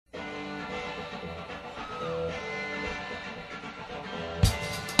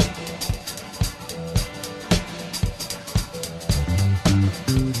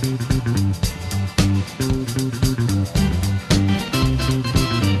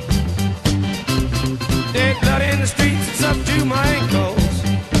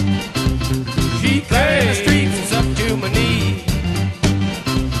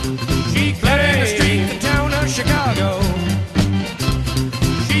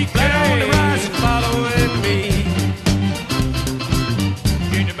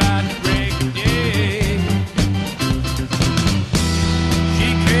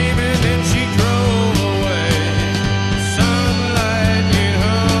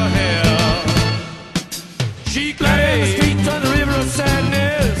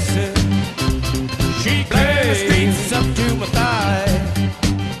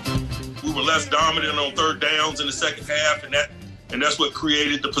the second half, and that's what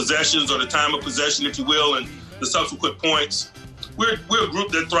created the possessions or the time of possession, if you will, and the subsequent points. We're a group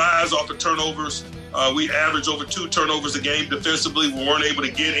that thrives off of turnovers. We average over 2 turnovers a game defensively. We weren't able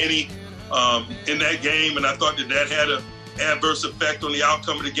to get any in that game, and I thought that had an adverse effect on the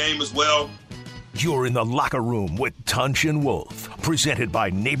outcome of the game as well. You're in the locker room with Tunch and Wolf, presented by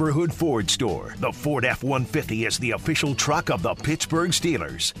Neighborhood Ford Store. The Ford F-150 is the official truck of the Pittsburgh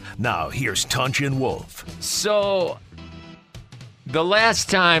Steelers. Now, here's Tunch and Wolf. So, the last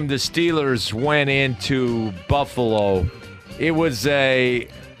time the Steelers went into Buffalo, it was a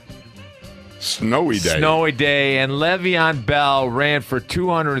snowy day, and Le'Veon Bell ran for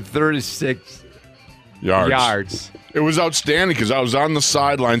 236 yards. It was outstanding because I was on the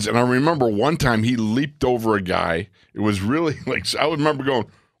sidelines, and I remember one time he leaped over a guy. It was really I remember going,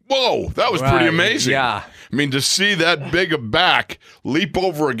 whoa, that was pretty amazing. Yeah. I mean, to see that big a back leap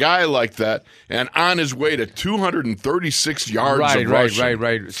over a guy like that and on his way to 236 yards of rushing.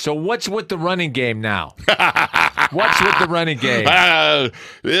 Right. So what's with the running game now? What's with the running game?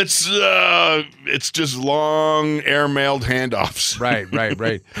 It's just long airmailed handoffs.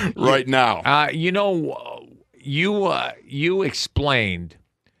 Right. Right now. You explained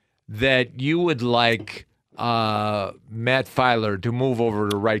that you would like Matt Filer to move over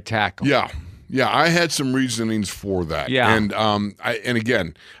to right tackle. Yeah, I had some reasonings for that. Yeah. And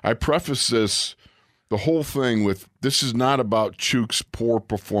again, I preface the whole thing with this is not about Chuk's poor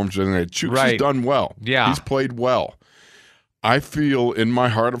performance. Chuk's has done well. Yeah. He's played well. I feel in my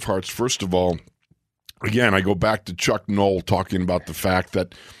heart of hearts, first of all, again, I go back to Chuck Noll talking about the fact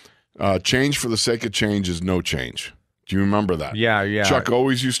that change for the sake of change is no change. Do you remember that? Yeah. Chuck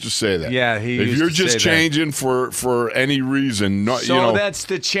always used to say that. Yeah, if you're just changing for any reason, that's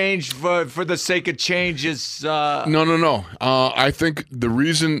the change for the sake of change is. No. I think the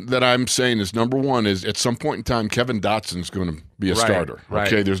reason that I'm saying is number one is at some point in time, Kevin Dotson's going to be a starter. Right.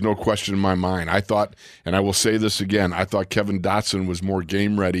 Okay, there's no question in my mind. I thought, and I will say this again, I thought Kevin Dotson was more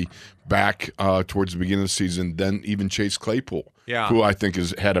game ready back towards the beginning of the season than even Chase Claypool. Yeah. Who I think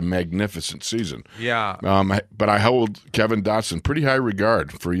has had a magnificent season. Yeah. But I hold Kevin Dotson pretty high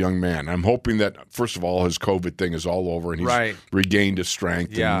regard for a young man. I'm hoping that, first of all, his COVID thing is all over and he's regained his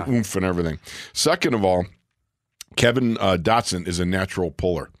strength and oomph and everything. Second of all, Kevin Dotson is a natural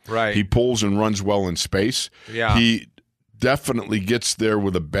puller. Right. He pulls and runs well in space. Yeah. He definitely gets there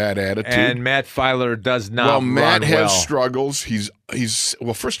with a bad attitude. And Matt Filer does not run Matt has well. struggles. He's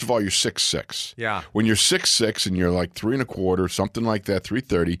first of all, you're 6'6". Yeah. When you're 6'6" and you're like 3 1/4, something like that,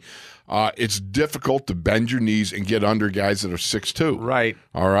 330, it's difficult to bend your knees and get under guys that are 6'2". Right.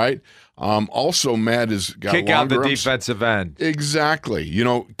 All right. Also, Matt has got kick out the arms. defensive end. Exactly.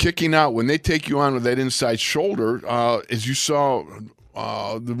 Kicking out when they take you on with that inside shoulder, as you saw.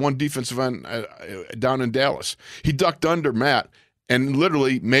 The one defensive end down in Dallas. He ducked under Matt and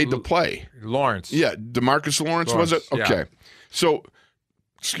literally made the play. Lawrence. Yeah, DeMarcus Lawrence, was it? Okay. Yeah. So,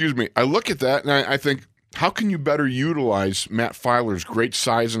 excuse me, I look at that and I think, how can you better utilize Matt Filer's great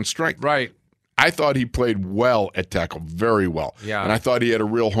size and strength? Right. I thought he played well at tackle, very well. Yeah. And I thought he had a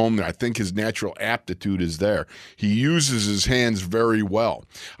real home there. I think his natural aptitude is there. He uses his hands very well.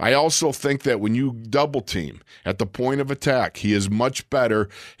 I also think that when you double team at the point of attack, he is much better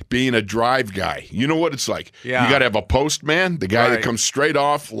being a drive guy. You know what it's like? Yeah. You got to have a post man, the guy that comes straight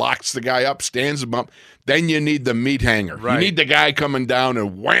off, locks the guy up, stands him up. Then you need the meat hanger. Right. You need the guy coming down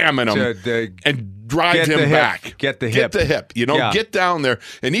and whamming him and drive him back. Get the hip. Get down there.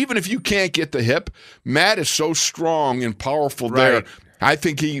 And even if you can't get the hip, Matt is so strong and powerful there. I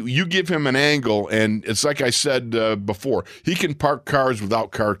think you give him an angle, and it's like I said before, he can park cars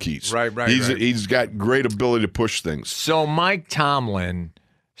without car keys. Right. He's got great ability to push things. So Mike Tomlin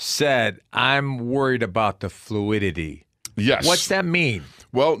said, I'm worried about the fluidity. Yes. What's that mean?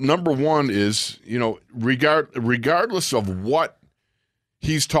 Well, number one is, regardless of what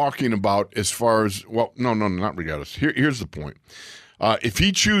he's talking about as far as, not regardless. Here's the point. If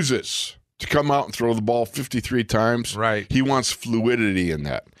he chooses to come out and throw the ball 53 times, he wants fluidity in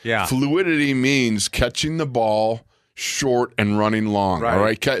that. Yeah. Fluidity means catching the ball short and running long, all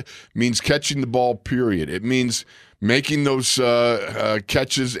right? Means catching the ball, period. It means making those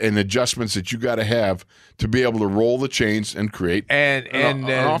catches and adjustments that you got to have to be able to roll the chains and create an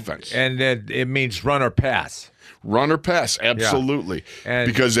offense. And it means run or pass. Run or pass, absolutely. Yeah.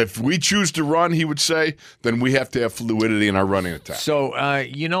 Because if we choose to run, he would say, then we have to have fluidity in our running attack. So,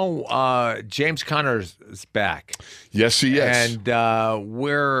 James Conner's back. Yes, he is. And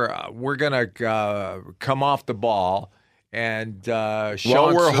we're going to come off the ball. And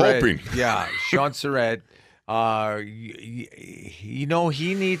Sean we're Surratt, hoping. Yeah, Sean Surratt he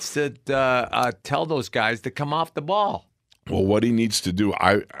needs to tell those guys to come off the ball. Well, what he needs to do,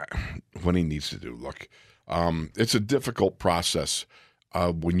 look, it's a difficult process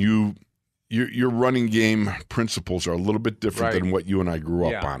when your running game principles are a little bit different than what you and I grew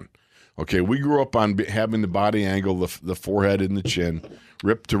up on. Okay, we grew up on having the body angle, the forehead and the chin,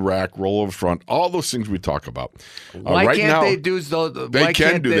 rip to rack, roll over front, all those things we talk about. Why right can't now, they do those? They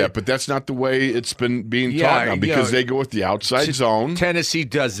can do that, but that's not the way it's been being taught now because they go with the outside zone. Tennessee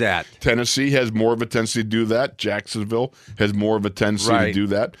does that. Tennessee has more of a tendency to do that. Jacksonville has more of a tendency to do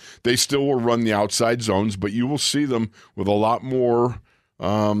that. They still will run the outside zones, but you will see them with a lot more,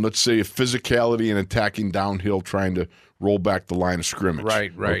 let's say, physicality and attacking downhill, trying to roll back the line of scrimmage.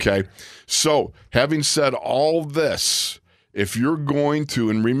 Right. Okay? So, having said all this, if you're going to,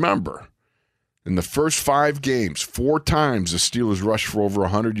 and remember, in the first 5 games, 4 times the Steelers rushed for over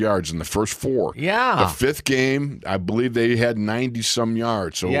 100 yards in the first 4. Yeah. The 5th game, I believe they had 90-some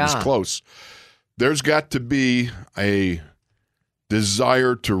yards, so it was close. There's got to be a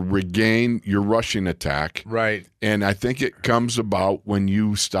desire to regain your rushing attack. Right. And I think it comes about when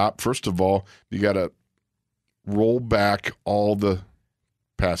you stop. First of all, you got to roll back all the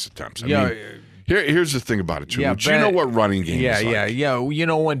pass attempts. I mean, here's the thing about it, too. Yeah, you know what running game is like. Yeah.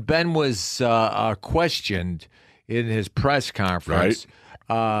 When Ben was questioned in his press conference,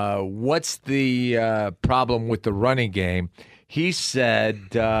 what's the problem with the running game? He said,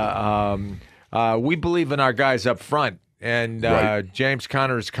 we believe in our guys up front. And James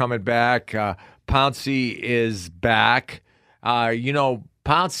Conner is coming back. Pouncey is back.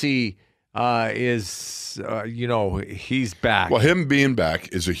 Pouncey is, he's back. Well, him being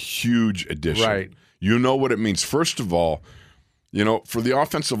back is a huge addition. Right. You know what it means. First of all, for the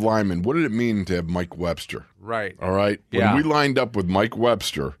offensive lineman, what did it mean to have Mike Webster? Right. All right? When we lined up with Mike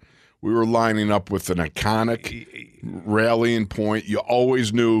Webster, we were lining up with an iconic rallying point. You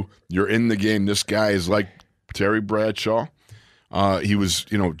always knew you're in the game. This guy is like Terry Bradshaw. He was,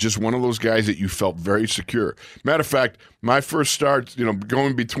 just one of those guys that you felt very secure. Matter of fact, my first start,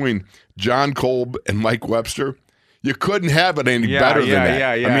 going between John Kolb and Mike Webster, you couldn't have it any better than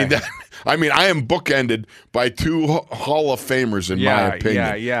that. Yeah. I mean, I am bookended by 2 Hall of Famers in my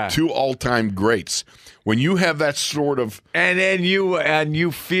opinion. 2 all-time greats. When you have that sort of and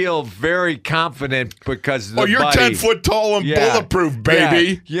you feel very confident because you're 10 foot tall and bulletproof,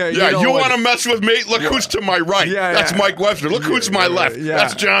 baby. Yeah. You want to mess with me? Look who's to my right. That's Mike Webster. Look who's to my left.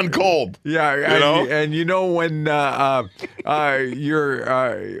 That's John Kolb. Yeah, and when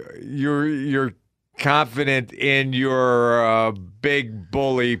you're confident in your big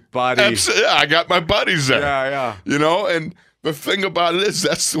bully body. Absolutely. I got my buddies there. Yeah. And the thing about it is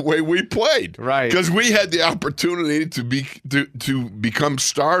that's the way we played. Right. Because we had the opportunity to become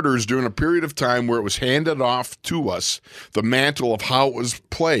starters during a period of time where it was handed off to us, the mantle of how it was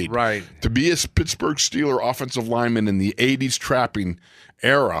played. Right. To be a Pittsburgh Steeler offensive lineman in the 80s trapping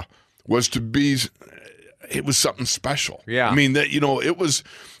era was to be – it was something special. Yeah. I mean,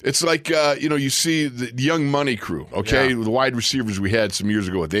 it's like, you see the Young Money crew, okay? Yeah. The wide receivers we had some years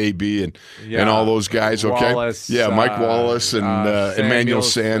ago with AB and all those guys, okay? Wallace, Mike Wallace and Emmanuel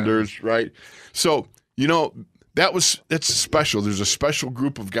Sanders, right? So, it's special. There's a special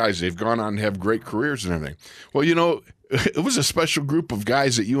group of guys. They've gone on and have great careers and everything. Well, it was a special group of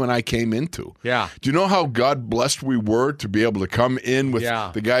guys that you and I came into. Yeah. Do you know how God blessed we were to be able to come in with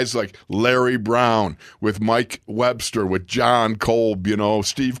the guys like Larry Brown, with Mike Webster, with John Kolb,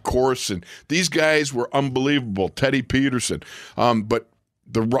 Steve Corson. These guys were unbelievable. Teddy Peterson. But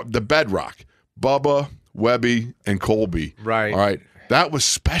the bedrock, Bubba, Webby, and Colby. Right. All right. That was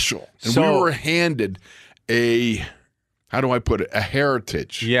special. And we were handed a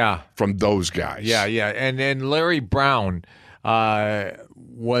heritage from those guys. Yeah. And then Larry Brown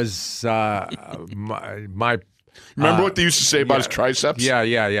was my remember what they used to say about his triceps?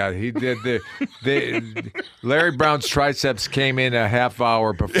 Yeah. He did Larry Brown's triceps came in a half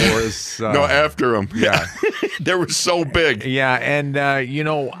hour before his no, after him. Yeah. They were so big. Yeah, and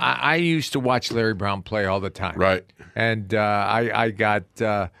I used to watch Larry Brown play all the time. Right. And I got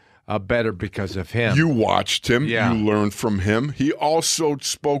better because of him. You watched him. Yeah. You learned from him. He also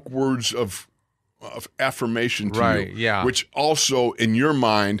spoke words of affirmation to you. Yeah. Which also, in your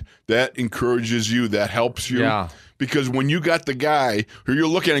mind, that encourages you, that helps you. Yeah. Because when you got the guy who you're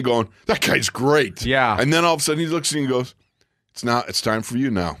looking at and going, that guy's great. Yeah. And then all of a sudden he looks at you and goes, it's time for you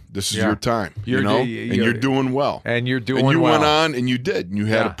now. This is your time. You're doing well. And you're doing well. And you well. went on and you did. And you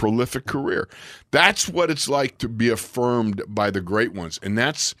had a prolific career. That's what it's like to be affirmed by the great ones. And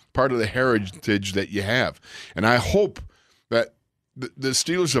that's part of the heritage that you have. And I hope that the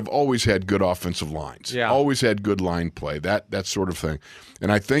Steelers have always had good offensive lines. Yeah. Always had good line play, that sort of thing.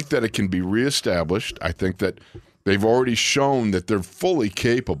 And I think that it can be reestablished. I think that they've already shown that they're fully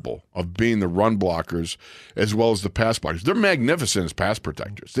capable of being the run blockers as well as the pass blockers. They're magnificent as pass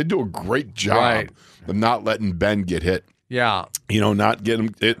protectors. They do a great job of not letting Ben get hit. Yeah. Not get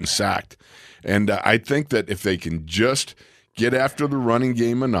him hit and sacked. And I think that if they can just get after the running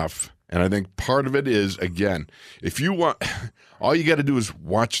game enough, and I think part of it is, again, if you want, all you got to do is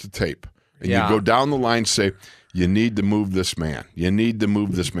watch the tape. And you go down the line, say, you need to move this man. You need to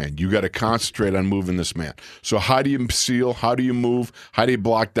move this man. You got to concentrate on moving this man. So how do you seal? How do you move? How do you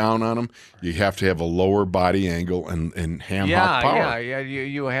block down on him? You have to have a lower body angle and ham-hock power. Yeah.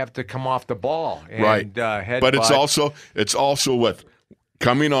 You have to come off the ball. And, right. But it's also with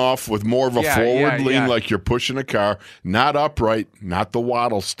coming off with more of a forward lean, like you're pushing a car, not upright, not the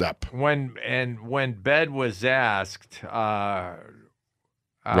waddle step. When Bed was asked why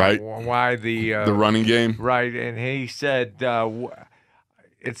the running game, right, and he said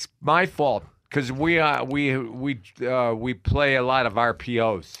it's my fault because we play a lot of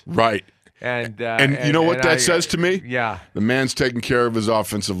RPOs, right. And you know what that says to me? Yeah. The man's taking care of his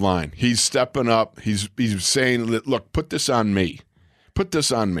offensive line. He's stepping up. He's saying, look, put this on me. Put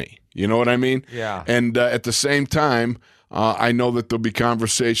this on me. You know what I mean? Yeah. And at the same time, I know that there'll be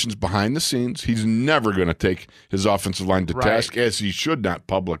conversations behind the scenes. He's never going to take his offensive line to task, as he should not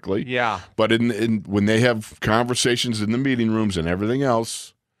publicly. Yeah. But when they have conversations in the meeting rooms and everything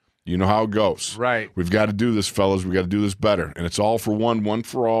else, you know how it goes. Right. We've got to do this, fellas. We've got to do this better. And it's all for one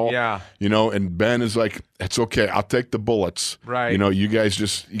for all. Yeah. And Ben is like, it's okay. I'll take the bullets. Right. You guys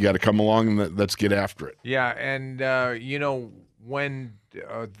you got to come along and let's get after it. Yeah. And, when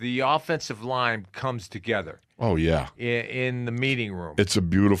the offensive line comes together. Oh, yeah. In the meeting room. It's a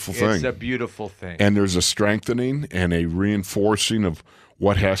beautiful thing. It's a beautiful thing. And there's a strengthening and a reinforcing of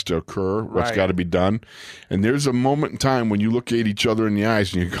what has to occur, what's got to be done. And there's a moment in time when you look at each other in the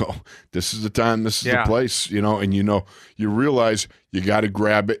eyes and you go, this is the time, this is the place, and you realize you got to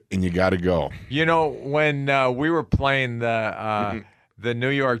grab it and you got to go. When we were playing the New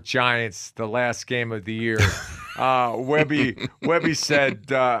York Giants, the last game of the year, Webby said,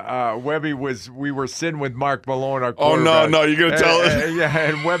 we were sitting with Mark Malone, our quarterback. Oh, no, you're going to tell us? Yeah,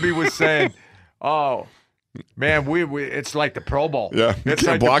 and Webby was saying, man, we it's like the Pro Bowl. Yeah, it's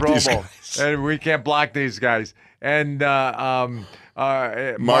like the Pro Bowl. And we can't block these guys. And Mark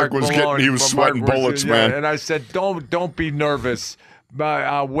was Malone, he was sweating bullets, man. And I said, don't be nervous.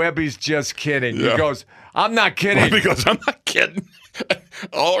 Webby's just kidding. Yeah. He goes, I'm not kidding. Webby goes, I'm not kidding.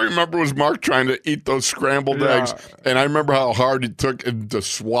 All I remember was Mark trying to eat those scrambled eggs, and I remember how hard he took him to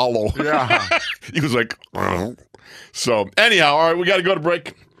swallow. Yeah. He was like, oh. So anyhow, all right, we got to go to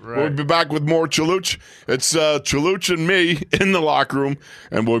break. Right. We'll be back with more Chaluch. It's Chaluch and me in the locker room,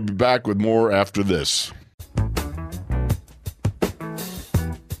 and we'll be back with more after this.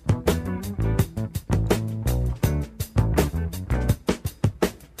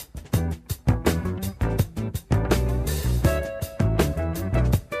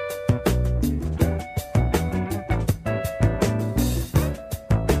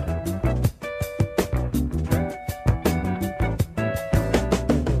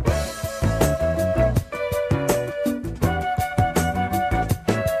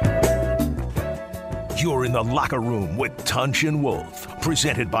 You're in the locker room with Tunch and Wolf,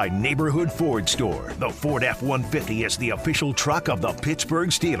 presented by Neighborhood Ford Store. The Ford F-150 is the official truck of the Pittsburgh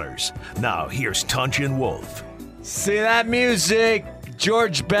Steelers. Now, here's Tunch and Wolf. See that music?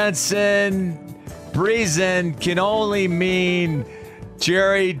 George Benson, Breezin' can only mean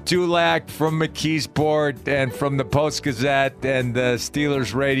Jerry Dulac from McKeesport and from the Post-Gazette and the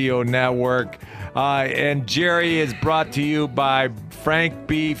Steelers Radio Network. And Jerry is brought to you by Frank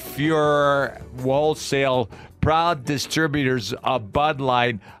B. Fuhrer Wholesale, proud distributors of Bud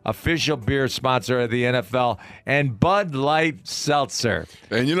Light, official beer sponsor of the NFL, and Bud Light Seltzer.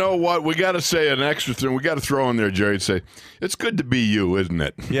 And you know what? We got to say an extra thing. We got to throw in there, Jerry, and say, it's good to be you, isn't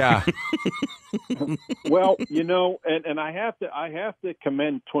it? Yeah. Well, and I have to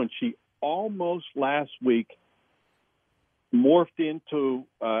commend Twin. She almost last week morphed into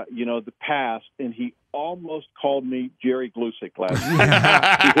the past, and he almost called me Jerry Glusick last week.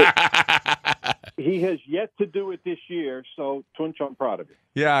 He has yet to do it this year, so Twinch, I'm proud of you.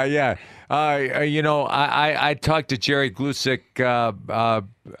 Yeah. I talked to Jerry Glusick a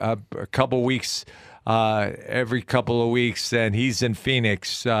couple weeks, every couple of weeks, and he's in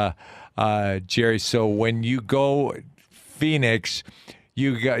Phoenix, Jerry. So when you go Phoenix,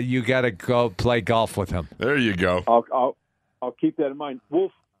 you got to go play golf with him. There you go. I'll keep that in mind.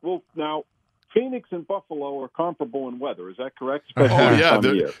 Wolf. Now, Phoenix and Buffalo are comparable in weather. Is that correct? Oh, Especially this yeah. time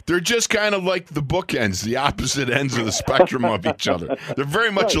of year. They're just kind of like the bookends, the opposite ends of the spectrum of each other. They're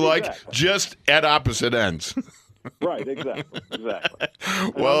very much Right, alike, exactly. just at opposite ends. Right, exactly. And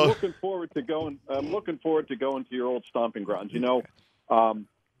Well, I'm looking forward to going to your old stomping grounds.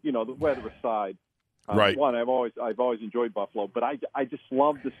 The weather aside, Right. One, I've always enjoyed Buffalo, but I just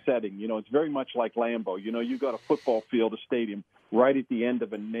love the setting. It's very much like Lambeau. You got a football field, a stadium, right at the end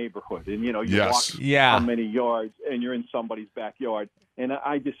of a neighborhood, and you Yes. walk Yeah. how many yards, and you're in somebody's backyard. And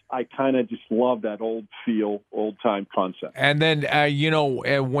I kind of just love that old feel, old time concept. And then,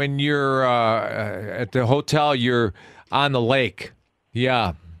 when you're at the hotel, you're on the lake.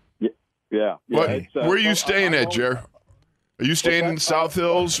 Yeah. Yeah. What, it's, where are you well, staying at, Jer? Are you staying in South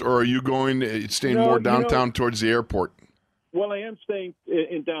Hills, or are you staying No, more downtown towards the airport? Well, I am staying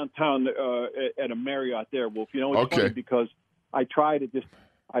in downtown at a Marriott there, Wolf. It's Okay. funny because I try to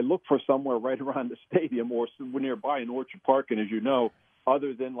I look for somewhere right around the stadium or nearby in Orchard Park, and as you know,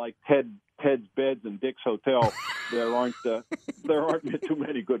 other than like Ted's Beds and Dick's Hotel, there aren't too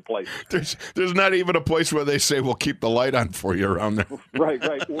many good places. There's not even a place where they say we'll keep the light on for you around there. Right.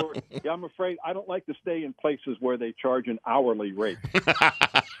 Or I'm afraid I don't like to stay in places where they charge an hourly rate.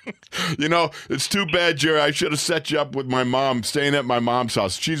 It's too bad, Jerry. I should have set you up with my mom, staying at my mom's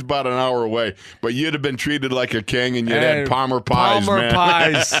house. She's about an hour away, but you'd have been treated like a king, and you'd had Palmer pies, man.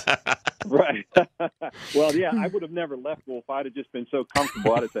 pies. Right. Well, yeah, I would have never left, Wolf. I'd have just been so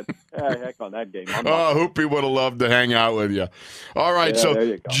comfortable. I'd have said, heck on that game. Hoopy would have loved to hang out with you. All right, Yeah, so there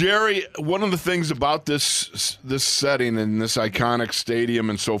you go. Jerry, one of the things about this setting and this iconic stadium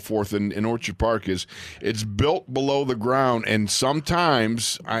and so forth in Orchard Park is it's built below the ground, and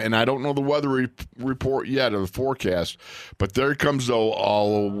sometimes, and I don't know the weather report yet or the forecast, but there comes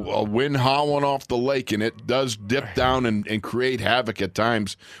a wind howling off the lake, and it does dip down and create havoc at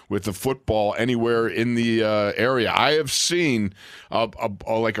times with the football anywhere in the area. I have seen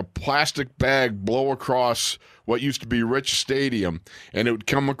like a plastic bag blow across what used to be Rich Stadium, and it would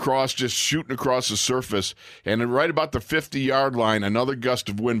come across, just shooting across the surface, and then right about the 50-yard line, another gust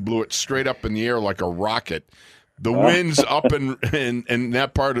of wind blew it straight up in the air like a rocket. The winds up in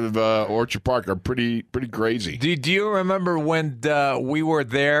that part of Orchard Park are pretty crazy. Do you remember when we were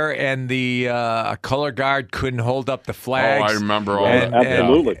there and the color guard couldn't hold up the flags? Oh, I remember all and, that.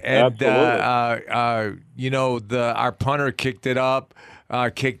 Absolutely. Absolutely. Our punter kicked it off,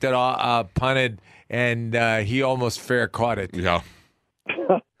 punted, and he almost fair caught it. Yeah.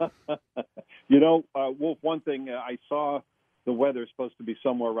 Wolf, one thing I saw, the weather is supposed to be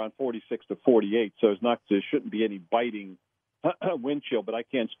somewhere around 46 to 48, so there shouldn't be any biting wind chill, but I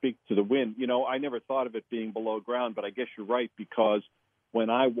can't speak to the wind. I never thought of it being below ground, but I guess you're right, because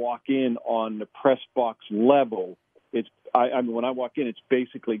when I walk in on the press box level, when I walk in, it's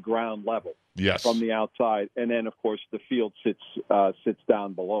basically ground level. Yes. From the outside, and then of course the field sits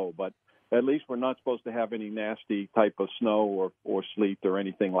down below. But at least we're not supposed to have any nasty type of snow or sleet or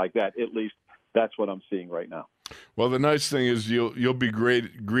anything like that. At least that's what I'm seeing right now. Well, the nice thing is you'll be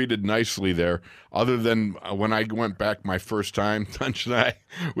greeted nicely there. Other than when I went back my first time, Tunch and I,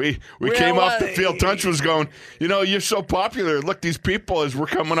 we came off the field. Tunch was going, you're so popular. Look, these people, as we're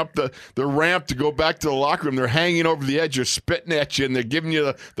coming up the ramp to go back to the locker room, they're hanging over the edge, they're spitting at you, and they're giving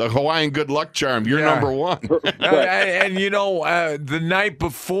you the Hawaiian good luck charm. You're number one. And the night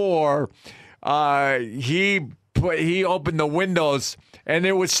before, he opened the windows, and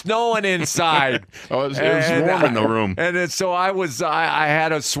it was snowing inside. It was warm in the room. And so I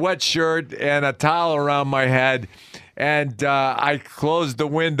had a sweatshirt and a towel around my head, and I closed the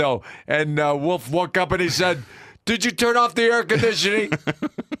window. And Wolf woke up and he said, "Did you turn off the air conditioning?"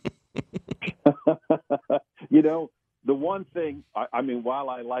 The one thing, while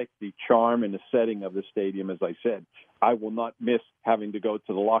I like the charm and the setting of the stadium, as I said, I will not miss having to go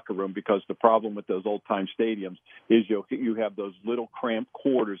to the locker room, because the problem with those old-time stadiums is you have those little cramped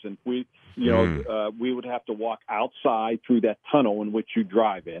quarters, and we would have to walk outside through that tunnel in which you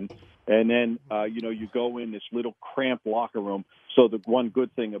drive in, and then you go in this little cramped locker room. So the one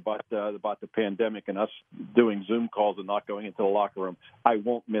good thing about the pandemic and us doing Zoom calls and not going into the locker room, I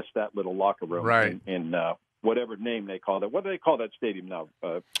won't miss that little locker room. Right. In whatever name they call that. What do they call that stadium now,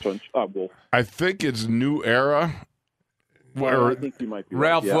 Wolf? I think it's New Era. Well, I think you might be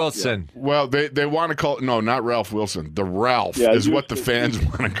Ralph right. Wilson. Yeah. Well, they want to call it, no, not Ralph Wilson. The Ralph is what the fans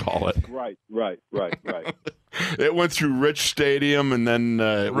want to call it. Right. It went through Rich Stadium, and then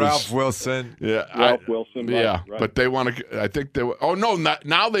it Ralph Wilson. Yeah, Ralph Wilson. Right. But they want to. I think they. Oh no!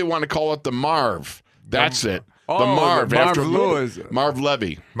 Now they want to call it the Marv. That's it. The Marv after Lewis. Marv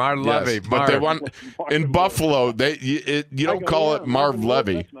Levy. Marv Levy. But they want in Buffalo. You don't call it Marv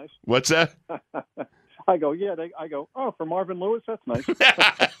Levy. Nice. What's that? I go, yeah. I go, oh, for Marvin Lewis, that's nice.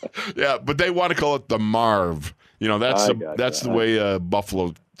 Yeah, but they want to call it the Marv. That's the way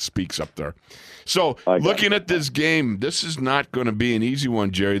Buffalo speaks up there. So looking at this game, this is not going to be an easy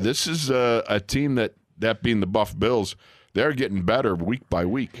one, Jerry. This is a team that being the Buff Bills, they're getting better week by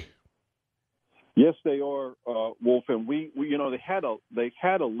week. Yes, they are, Wolf. And we they had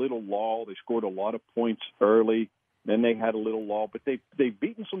a little lull. They scored a lot of points early. Then they had a little lull, but they've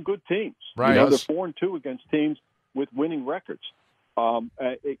beaten some good teams. Right. They're 4-2 against teams with winning records. And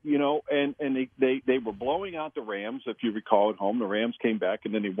they were blowing out the Rams, if you recall, at home. The Rams came back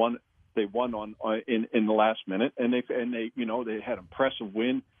and then they won. They won in the last minute, and they had an impressive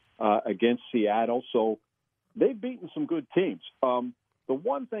win against Seattle. So they've beaten some good teams. The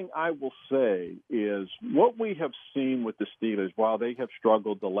one thing I will say is what we have seen with the Steelers, while they have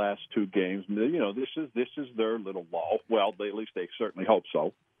struggled the last two games, this is their little lull. Well, at least they certainly hope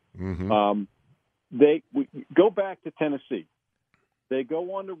so. Mm-hmm. We go back to Tennessee. They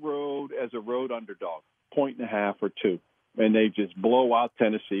go on the road as a road underdog, 1.5 or 2, and they just blow out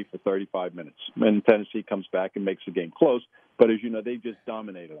Tennessee for 35 minutes. And Tennessee comes back and makes the game close, but as you know, they just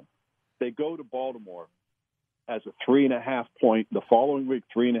dominated them. They go to Baltimore as a 3.5 point, the following week,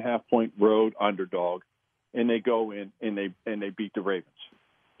 3.5 point road underdog, and they go in and they beat the Ravens.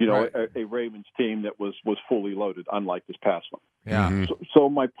 Right. A Ravens team that was fully loaded, unlike this past one. Yeah. Mm-hmm. So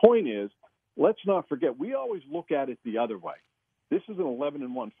my point is, let's not forget, we always look at it the other way. This is an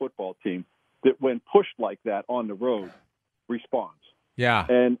 11-1 football team that, when pushed like that on the road, responds. Yeah.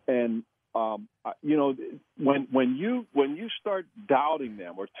 And when you start doubting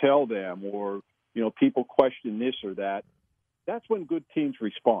them or tell them or people question this or that, that's when good teams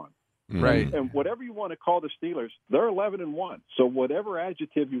respond. Right. And whatever you want to call the Steelers, they're 11-1. So whatever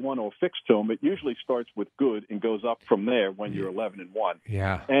adjective you want to affix to them, it usually starts with good and goes up from there when you're 11-1.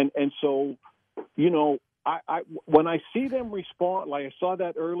 Yeah. And so, I when I see them respond, like I saw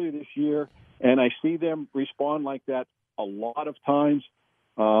that earlier this year, and I see them respond like that a lot of times,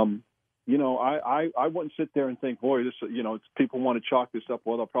 I wouldn't sit there and think, boy, this, people want to chalk this up.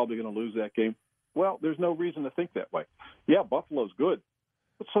 Well, they're probably going to lose that game. Well, there's no reason to think that way. Yeah, Buffalo's good,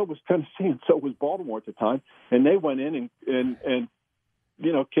 but so was Tennessee and so was Baltimore at the time, and they went in and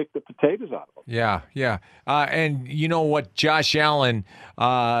kicked the potatoes out of them. Yeah, yeah. And you know what? Josh Allen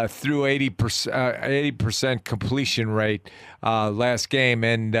threw 80% completion rate last game,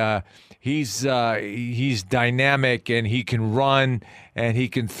 and he's dynamic, and he can run, and he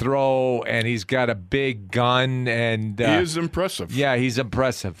can throw, and he's got a big gun, and he is impressive. Yeah, he's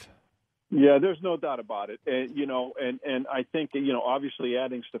impressive. Yeah, there's no doubt about it. And and I think obviously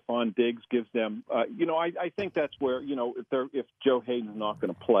adding Stephon Diggs gives them. I think that's where if Joe Hayden's not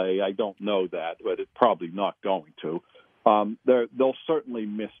going to play, I don't know that, but it's probably not going to. They'll certainly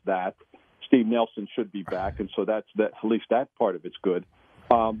miss that. Steve Nelson should be back, and so that's that. At least that part of it's good.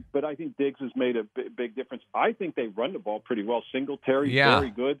 But I think Diggs has made a big difference. I think they run the ball pretty well. Singletary's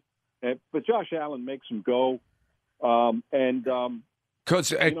very good, but Josh Allen makes them go.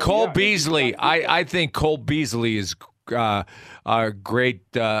 Because Cole Beasley, I think Cole Beasley is a great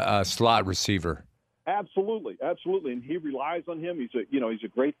slot receiver. Absolutely, and he relies on him. He's a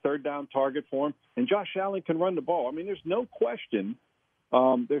great third down target for him, and Josh Allen can run the ball. I mean, there's no question. They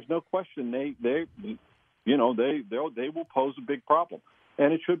will pose a big problem,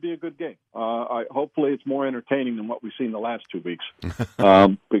 and it should be a good game. Hopefully, it's more entertaining than what we've seen the last 2 weeks,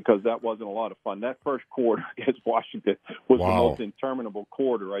 because that wasn't a lot of fun. That first quarter against Washington was the most interminable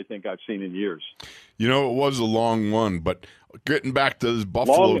quarter I think I've seen in years. It was a long one, but getting back to this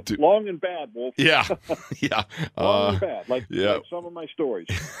Buffalo, long and bad, Wolf. Yeah, yeah, long and bad, like some of my stories.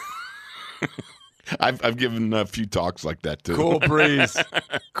 I've given a few talks like that too. Cool breeze.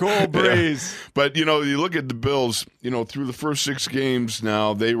 Yeah. But you look at the Bills. Through the first 6 games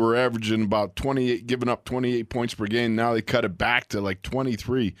now, they were averaging about 28, giving up 28 points per game. Now they cut it back to like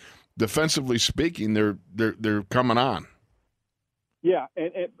 23. Defensively speaking, they're coming on. Yeah,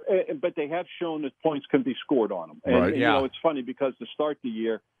 but they have shown that points can be scored on them. And, right. It's funny because to start the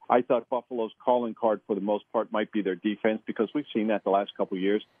year, I thought Buffalo's calling card for the most part might be their defense, because we've seen that the last couple of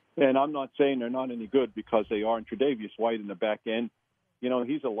years. And I'm not saying they're not any good, because they are. And Tre'Davious White in the back end,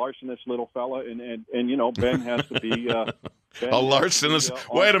 he's a larcenous little fella, and Ben has to be a larcenous.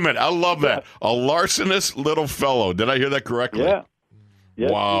 Wait a minute, I love that. A larcenous little fellow. Did I hear that correctly? Yeah.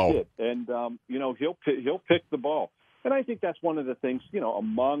 Yes, wow. He did. And he'll pick the ball. And I think that's one of the things,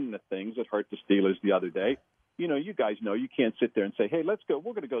 among the things that hurt the Steelers the other day. You guys know you can't sit there and say, hey, let's go.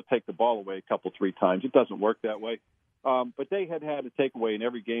 We're going to go take the ball away a couple, 3 times. It doesn't work that way. But they had a takeaway in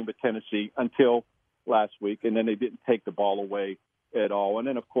every game but Tennessee until last week, and then they didn't take the ball away at all. And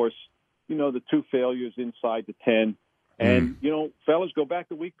then, of course, the 2 failures inside the 10. And, fellas, go back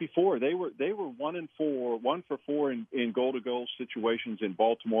the week before. They were 1 for 4 in goal-to-goal situations in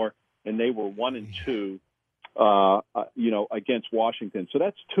Baltimore, and they were 1-2, against Washington. So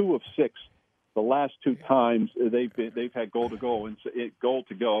that's 2 of 6. The last 2 times they've had goal-to-goal and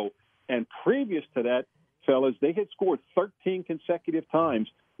goal-to-go. And previous to that, fellas, they had scored 13 consecutive times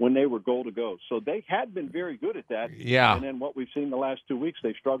when they were goal-to-go. So they had been very good at that. Yeah. And then what we've seen the last 2 weeks,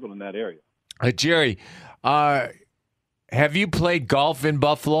 they've struggled in that area. Jerry, have you played golf in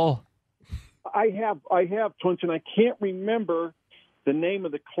Buffalo? I have, Twins, and I can't remember the name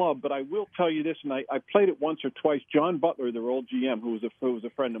of the club, but I will tell you this, and I played it once or twice. John Butler, their old GM, who was a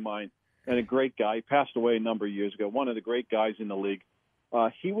friend of mine and a great guy, he passed away a number of years ago, one of the great guys in the league.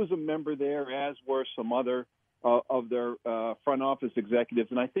 He was a member there, as were some other of their front office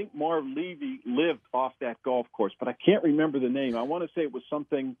executives. And I think Marv Levy lived off that golf course, but I can't remember the name. I want to say it was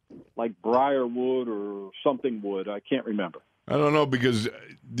something like Briarwood or something Wood. I can't remember. I don't know, because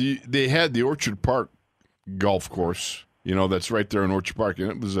they had the Orchard Park golf course, that's right there in Orchard Park, and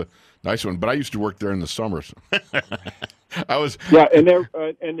it was a nice one. But I used to work there in the summers. And they're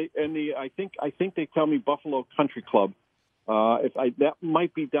I think they tell me Buffalo Country Club. That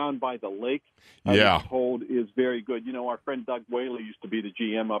might be down by the lake. I'm told is very good. Our friend Doug Whaley used to be the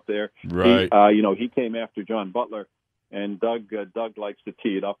GM up there. Right. He came after John Butler, and Doug likes to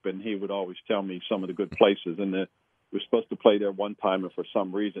tee it up, and he would always tell me some of the good places. And we were supposed to play there one time, and for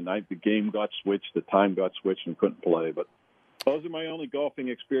some reason, the game got switched, the time got switched, and couldn't play. But those are my only golfing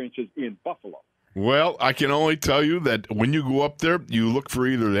experiences in Buffalo. Well, I can only tell you that when you go up there, you look for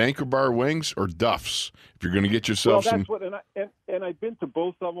either the Anchor Bar Wings or Duff's if you're going to get yourself some. And I've been to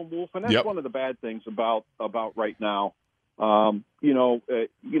both of them, Wolf, and that's one of the bad things about right now. We go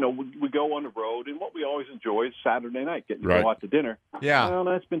on the road, and what we always enjoy is Saturday night, getting to go out to dinner. Yeah. Well,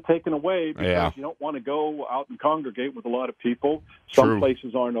 that's been taken away because you don't want to go out and congregate with a lot of people. Some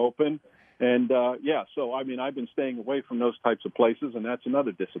places aren't open. And, so, I've been staying away from those types of places, and that's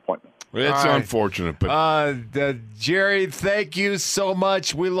another disappointment. It's unfortunate. But Jerry, thank you so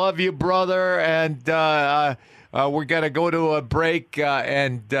much. We love you, brother. And we're going to go to a break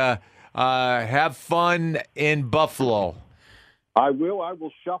and have fun in Buffalo. I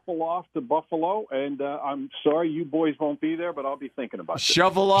will shuffle off to Buffalo, and I'm sorry you boys won't be there, but I'll be thinking about it.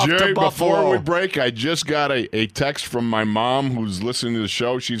 Shuffle off Jerry, to Buffalo. Before we break, I just got a text from my mom who's listening to the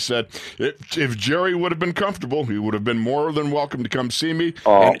show. She said, if Jerry would have been comfortable, he would have been more than welcome to come see me,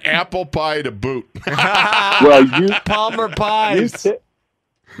 and apple pie to boot. Well, Palmer pies.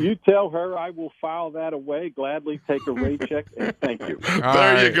 You tell her I will file that away, gladly take a rate check, and thank you.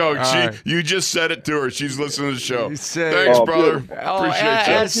 There you go. You just said it to her. She's listening to the show. Thanks, brother.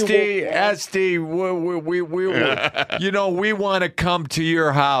 Appreciate you. Esty, we want to come to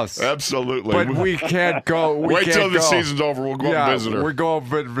your house. Absolutely. But we can't go. Wait till the season's over. We'll go and visit her. We're going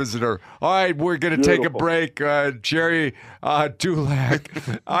to visit her. All right, we're going to take a break. Jerry Dulac.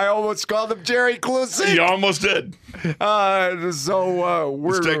 I almost called him Jerry Clusi. You almost did.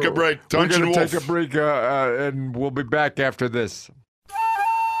 Let's take a break. We're going to take a break, and we'll be back after this.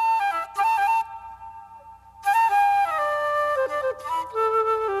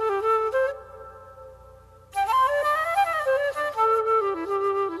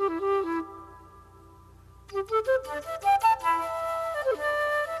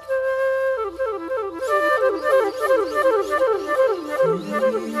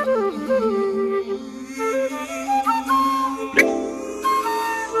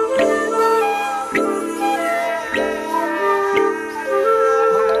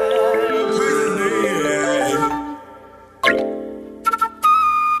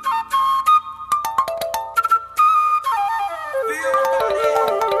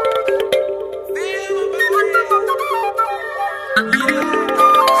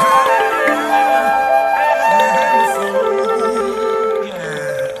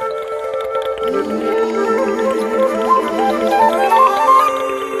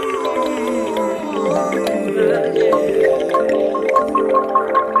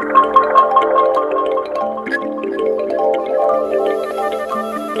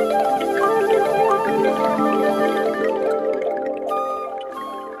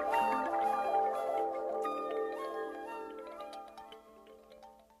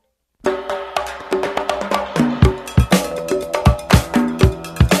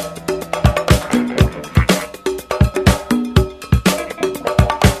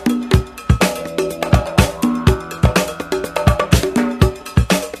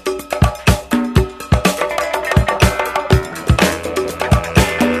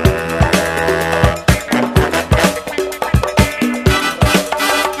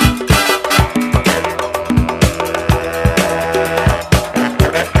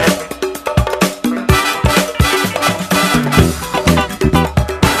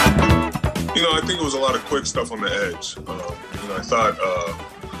 edge. I thought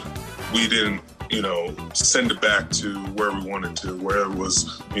we didn't, send it back to where we wanted to, where it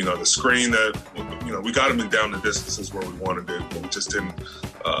was, the screen that, we got them in down the distances where we wanted it, but we just didn't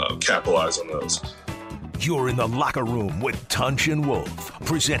capitalize on those. You're in the locker room with Tunch and Wolf,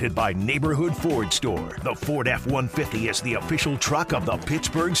 presented by Neighborhood Ford Store. The Ford F-150 is the official truck of the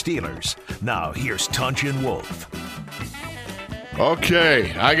Pittsburgh Steelers. Now, here's Tunch and Wolf.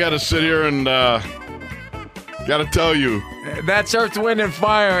 Okay, I got to sit here and got to tell you. That's Earth, Wind, and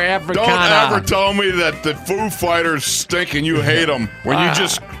Fire, Africana. Don't ever tell me that the Foo Fighters stink and you hate them when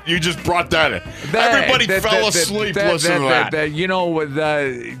you just brought that in. Everybody fell asleep listening to that.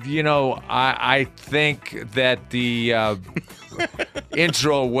 I think that the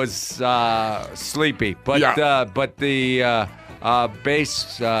intro was sleepy, but the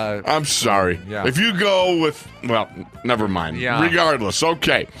bass. I'm sorry. Yeah. If you go with, never mind. Yeah. Regardless,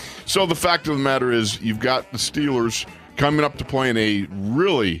 okay. So the fact of the matter is, you've got the Steelers coming up to playing a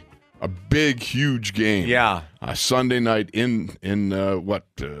big, huge game. Yeah. Sunday night in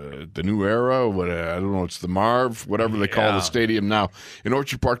the New Era? I don't know. It's the Marv, whatever they call the stadium now in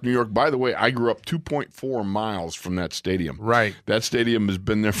Orchard Park, New York. By the way, I grew up 2.4 miles from that stadium. Right. That stadium has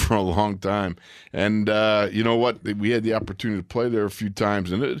been there for a long time, and you know what? We had the opportunity to play there a few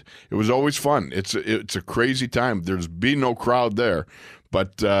times, and it was always fun. It's a crazy time. There's been no crowd there.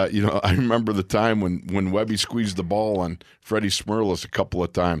 But, I remember the time when Webby squeezed the ball on Freddie Smirlis a couple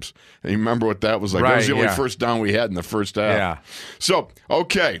of times. And you remember what that was like? That was the only first down we had in the first half. Yeah. So,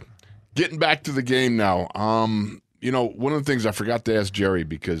 okay, getting back to the game now. One of the things I forgot to ask Jerry,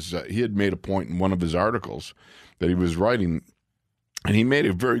 because he had made a point in one of his articles that he was writing, and he made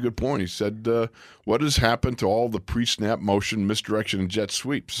a very good point. He said, what has happened to all the pre-snap motion, misdirection, and jet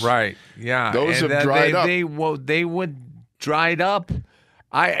sweeps? Right, yeah. Those have dried up. They would dried up.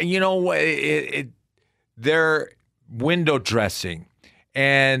 They're window dressing,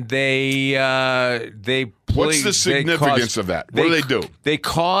 and they. What's the significance of that? What do they do? They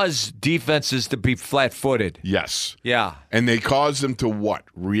cause defenses to be flat-footed. Yes. Yeah. And they cause them to what?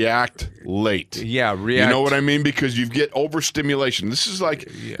 React late. Yeah, react. You know what I mean? Because you get overstimulation. This is like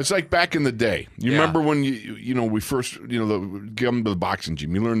it's like back in the day. You remember when we first come to the boxing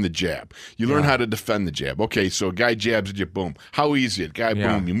gym. You learn the jab. You learn how to defend the jab. Okay, so a guy jabs at you, boom. How easy it? Guy,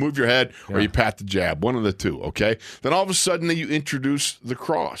 boom. You move your head or you pat the jab. One of the two. Okay. Then all of a sudden you introduce the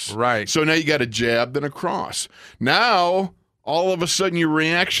cross. Right. So now you got a jab, then a cross. Now, all of a sudden, your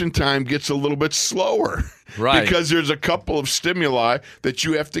reaction time gets a little bit slower. Right. Because there's a couple of stimuli that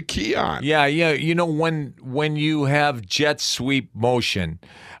you have to key on. Yeah. When you have jet sweep motion,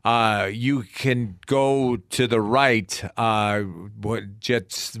 you can go to the right,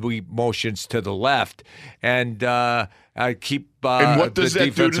 jet sweep motions to the left, and keep. And what does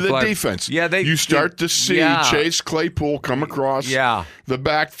that do to the defense? Yeah, you start to see Chase Claypool come across the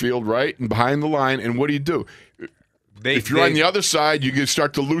backfield, right, and behind the line, and what do? If you're on the other side, you can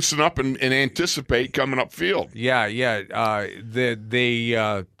start to loosen up and anticipate coming upfield. Yeah.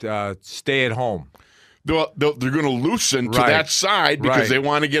 They stay at home. They're going to loosen to that side because they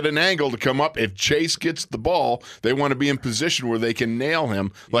want to get an angle to come up. If Chase gets the ball, they want to be in position where they can nail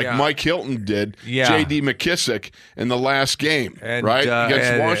him like Mike Hilton did J.D. McKissick in the last game,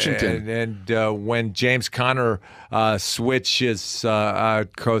 against Washington. And when James Conner switches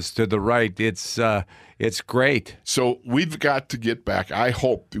goes to the right, it's great. So we've got to get back. I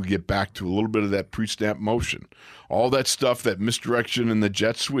hope to get back to a little bit of that pre-snap motion. All that stuff, that misdirection and the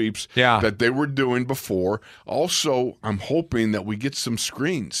jet sweeps that they were doing before. Also, I'm hoping that we get some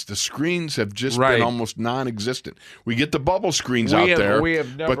screens. The screens have just been almost non-existent. We get the bubble screens out there. We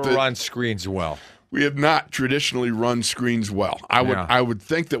have never run screens well. We have not traditionally run screens well. I would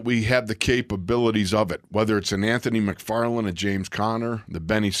think that we have the capabilities of it, whether it's an Anthony McFarland, a James Conner, the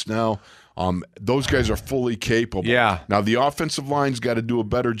Benny Snell. Those guys are fully capable. Yeah. Now, the offensive line's got to do a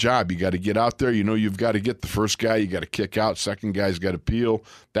better job. You got to get out there. You've got to get the first guy. You got to kick out. Second guy's got to peel,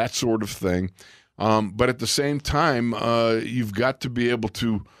 that sort of thing. But at the same time, you've got to be able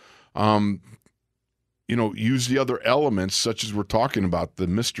to, use the other elements, such as we're talking about, the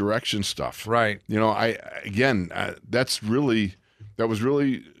misdirection stuff. Right. That's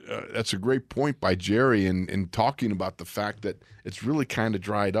a great point by Jerry in talking about the fact that it's really kind of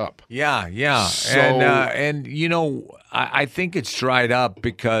dried up. Yeah. So, I think it's dried up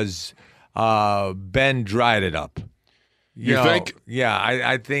because Ben dried it up. You think? Yeah,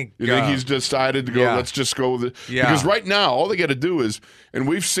 I think. You think he's decided to go, let's just go with it? Yeah. Because right now, all they got to do is, and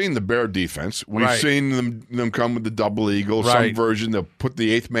we've seen the Bear defense. We've seen them come with the double eagle, some version. They'll put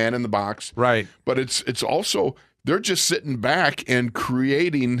the eighth man in the box. Right. But it's also, they're just sitting back and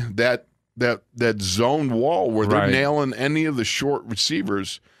creating that that zone wall where they're Right. nailing any of the short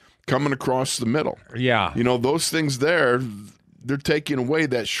receivers coming across the middle. Yeah. Those things there, they're taking away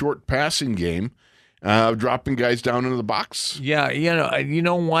that short passing game, dropping guys down into the box. Yeah, you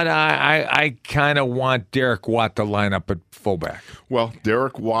know what? I kind of want Derek Watt to line up at fullback. Well,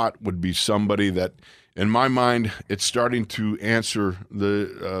 Derek Watt would be somebody that, in my mind, it's starting to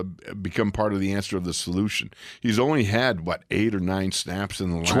become part of the answer of the solution. He's only had 8 or 9 snaps in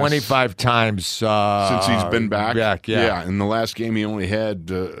the last 25 times since he's been back. Yeah. In the last game, he only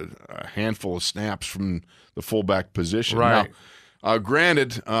had a handful of snaps from the fullback position. Right. Now,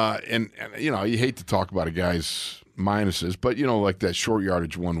 granted, and you hate to talk about a guy's minuses, but like that short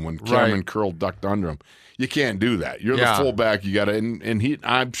yardage one when Cameron Curl ducked under him. You can't do that. You're the fullback. You got to, and he.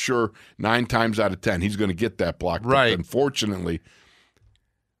 I'm sure 9 times out of 10 he's going to get that block. Right. But unfortunately,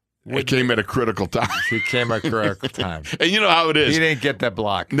 it came at a critical time. He came at a critical time. And you know how it is. He didn't get that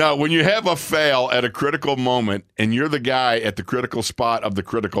block. No, when you have a fail at a critical moment, and you're the guy at the critical spot of the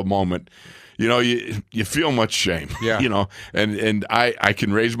critical moment, you feel much shame. Yeah. And I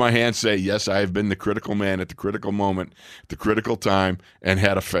can raise my hand and say, yes, I have been the critical man at the critical moment, at the critical time, and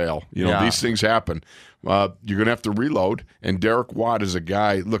had a fail. These things happen. You're going to have to reload. And Derek Watt is a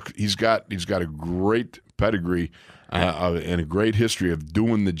guy. Look, he's got a great pedigree and a great history of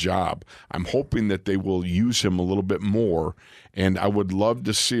doing the job. I'm hoping that they will use him a little bit more, and I would love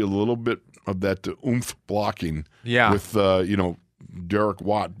to see a little bit of that oomph blocking. Yeah. With Derek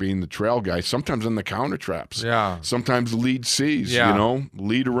Watt being the trail guy, sometimes on the counter traps. Yeah. Sometimes lead C's,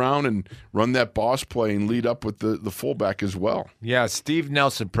 lead around and run that boss play and lead up with the fullback as well. Yeah, Steve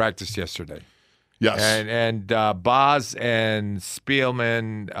Nelson practiced yesterday. Yes. And Boz and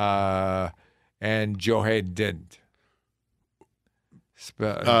Spielman and Joe Hayden didn't.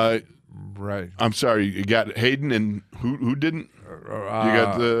 Right. I'm sorry, you got Hayden and who didn't? You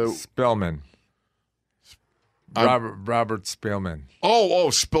got the Spillman. Robert Spillman. Oh,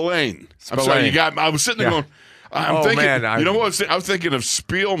 Spillane. I'm sorry, you got. I was sitting there going. I'm thinking. Man, you know what? I was thinking of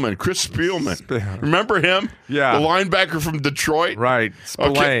Spielman, Chris Spielman. Remember him? Yeah, the linebacker from Detroit. Right,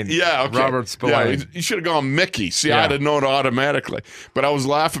 Spillane. Okay. Yeah, okay. Robert Spillane. Yeah, you should have gone Mickey. See, I'd have known automatically. But I was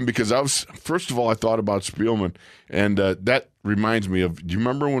laughing because first of all, I thought about Spielman, and that reminds me of. Do you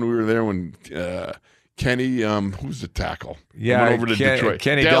remember when we were there when Kenny, who's the tackle? Yeah, went over to Detroit.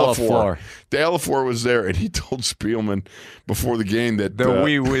 Kenny Delafleur. Delafleur was there, and he told Spielman before the game that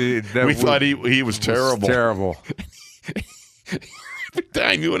we thought he was terrible. Terrible. Every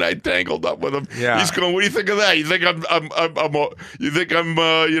time you and I tangled up with him, he's going, "What do you think of that? You think I'm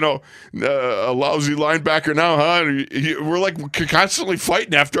a lousy linebacker now, huh?" We're like constantly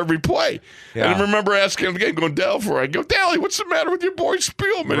fighting after every play. Yeah. And I remember asking him again, going, "Delafleur," I go, "Dally, what's the matter with your boy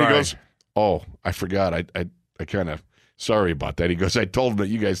Spielman?" Right. He goes, "Oh, I forgot. I kind of sorry about that." He goes, "I told him that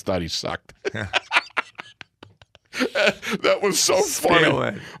you guys thought he sucked." That was so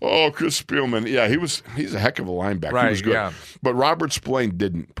funny. Oh, Chris Spielman. Yeah, he's a heck of a linebacker. Right, he was good. Yeah. But Robert Spillane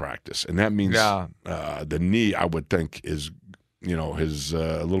didn't practice, and that means the knee, I would think, is is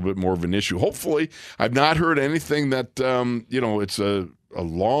a little bit more of an issue. Hopefully, I've not heard anything that it's a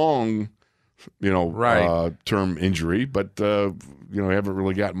long term injury, but I haven't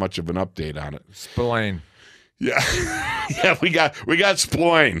really got much of an update on it. Spillane. Yeah. Yeah, we got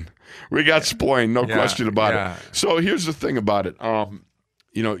Spillane. We got Spillane, no question about it. So here's the thing about it.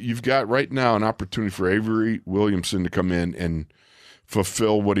 You've got right now an opportunity for Avery Williamson to come in and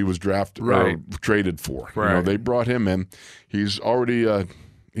fulfill what he was drafted or traded for. Right. They brought him in. He's already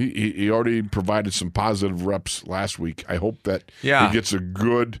he already provided some positive reps last week. I hope that he gets a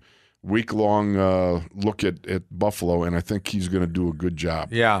good week-long look at Buffalo, and I think he's going to do a good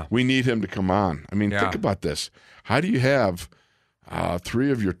job. Yeah. We need him to come on. I mean, think about this. How do you have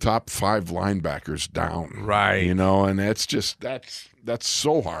 3 of your top 5 linebackers down? Right. And that's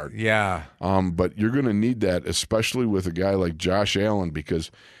so hard. Yeah. But you're going to need that, especially with a guy like Josh Allen, because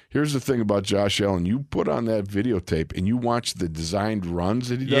here's the thing about Josh Allen. You put on that videotape and you watch the designed runs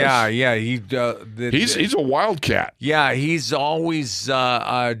that he does. Yeah. He's a wildcat. Yeah, he's always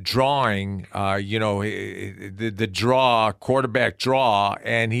drawing, the draw, quarterback draw,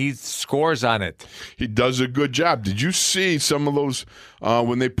 and he scores on it. He does a good job. Did you see some of those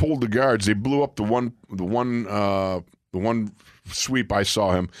when they pulled the guards? They blew up the one sweep I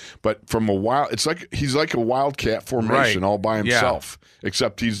saw him, but from he's like a wildcat formation all by himself,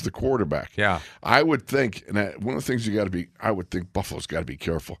 except he's the quarterback. Yeah, I would think, and one of the things I would think Buffalo's got to be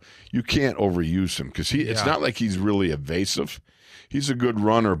careful. You can't overuse him because it's not like he's really evasive. he's a good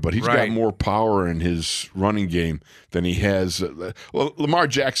runner, but he's got more power in his running game than he has. Lamar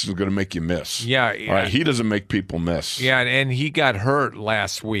Jackson's going to make you miss. Yeah. All right, he doesn't make people miss. Yeah, and he got hurt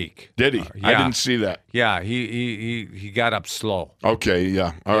last week. Did he? Yeah. I didn't see that. Yeah, he got up slow. Okay,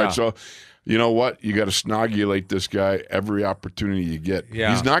 yeah. All right, so you know what? You got to snogulate this guy every opportunity you get.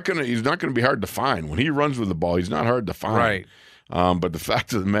 Yeah. He's not gonna be hard to find. When he runs with the ball, he's not hard to find. Right. But the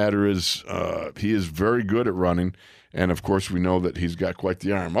fact of the matter is, he is very good at running, and of course, we know that he's got quite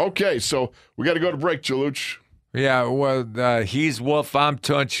the arm. Okay, so we got to go to break, Jaluch. Yeah, well, he's Wolf. I'm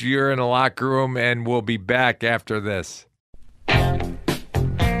Tunch. You're in the locker room, and we'll be back after this.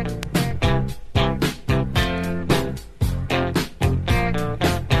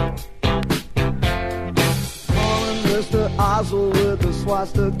 Oswald with a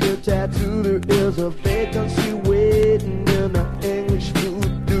swastika tattoo. There is a vacancy waiting in the English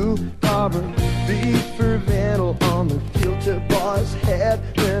voodoo. Carving beef for Vandal on the guilty boy's head.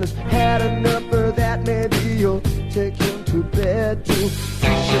 When he's had enough of that, maybe you'll take him to bed to teach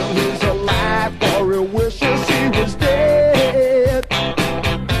him he's alive, or he wishes he was dead.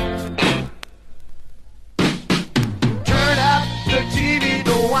 Turn up the TV,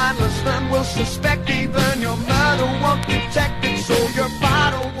 no one listening will suspect. Even your mother won't detect it, so your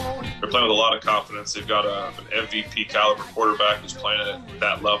bottle won't. They're playing with a lot of confidence. They've got an MVP caliber quarterback who's playing at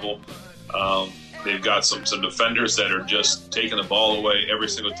that level. They've got some defenders that are just taking the ball away every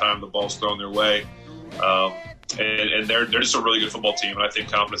single time the ball's thrown their way. And they're just a really good football team, and I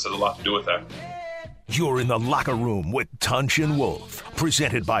think confidence has a lot to do with that. You're in the locker room with Tunch and Wolf,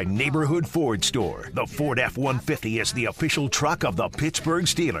 presented by Neighborhood Ford Store. The Ford F-150 is the official truck of the Pittsburgh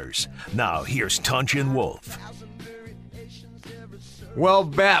Steelers. Now, here's Tunch and Wolf. Well,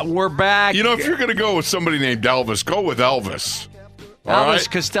 we're back. You know, if you're going to go with somebody named Elvis, go with Elvis. All right?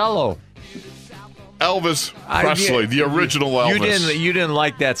 Costello. Elvis Presley, the original Elvis. You didn't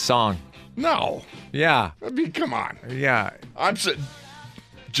like that song. No. Yeah. I mean, come on. Yeah. I'm saying,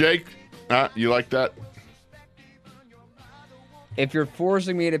 Jake, you like that? If you're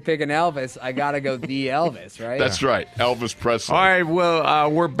forcing me to pick an Elvis, I got to go the Elvis, right? That's right. Elvis Presley. All right, well,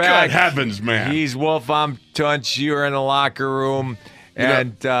 we're back. Good heavens, man. He's Wolf. I'm Tunch. You're in the locker room.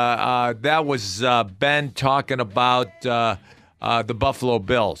 And that was Ben talking about the Buffalo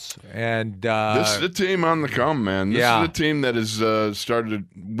Bills. And this is a team on the come, man. This is a team that has started to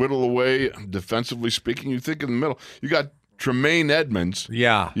whittle away, defensively speaking. You think in the middle. You got Tremaine Edmonds.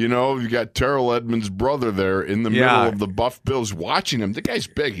 Yeah. You know, you got Terrell Edmonds' brother there in the middle of the Buff Bills watching him. The guy's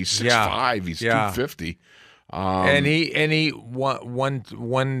big. He's 6'5". He's 250. And he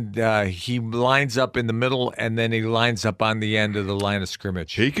lines up in the middle, and then he lines up on the end of the line of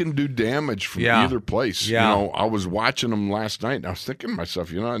scrimmage. He can do damage from either place. Yeah. You know, I was watching him last night, and I was thinking to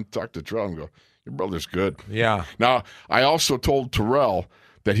myself, I talked to Terrell and go, your brother's good. Yeah. Now, I also told Terrell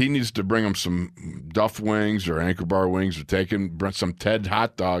that he needs to bring him some Duff wings or Anchor Bar wings, or bring some Ted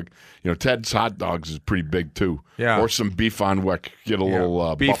hot dog. You know, Ted's hot dogs is pretty big too. Yeah. Or some beef on weck. Get a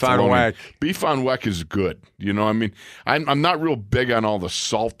little beef on weck. Beef on weck is good. You know, I mean, I'm not real big on all the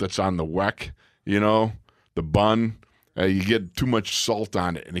salt that's on the weck. You know, the bun. You get too much salt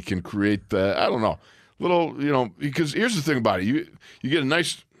on it, and it can create little. You know, because here's the thing about it. You get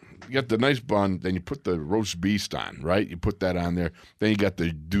you got the nice bun, then you put the roast beef on, right? You put that on there. Then you got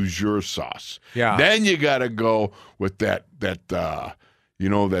the du jour sauce. Yeah. Then you got to go with that that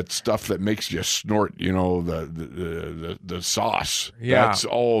stuff that makes you snort, the sauce. Yeah.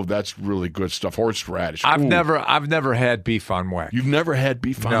 That's really good stuff. Horseradish. I've never had beef on weck. You've never had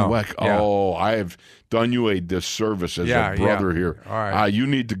beef on weck? Yeah. Oh, I have done you a disservice as a brother here. All right. You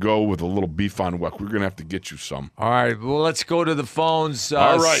need to go with a little beef on weck. We're going to have to get you some. All right. Well, let's go to the phones.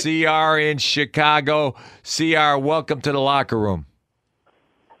 All right. CR in Chicago. CR, welcome to the locker room.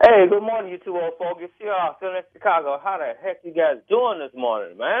 Hey, good morning, you two old folks. It's CR, still in Chicago. How the heck you guys doing this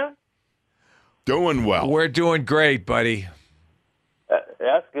morning, man? Doing well. We're doing great, buddy.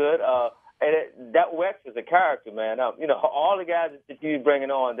 That's good. That Wex is a character, man. All the guys that you're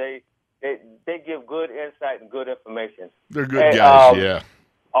bringing on, they give good insight and good information. They're good guys, yeah.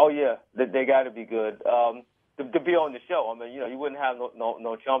 Oh, yeah. They got to be good. To be on the show, I mean, you wouldn't have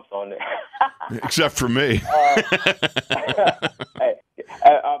no chumps on there. Except for me.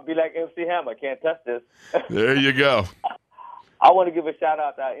 Hey, I'll be like MC Hammer. Can't touch this. There you go. I want to give a shout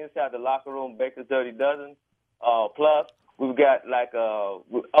out to our Inside the Locker Room Baker's Dirty Dozen. Plus, we've got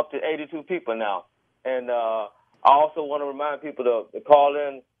up to 82 people now. And I also want to remind people to call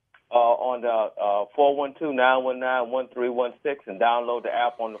in on the 412-919-1316 and download the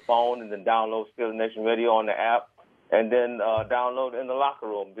app on the phone, and then download Steelers Nation Radio on the app, and then download in the locker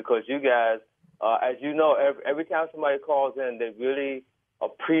room, because you guys as you know, every time somebody calls in, they really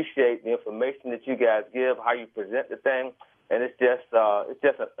appreciate the information that you guys give, how you present the thing, and it's just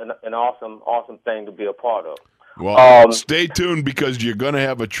an awesome thing to be a part of. Well, stay tuned because you're going to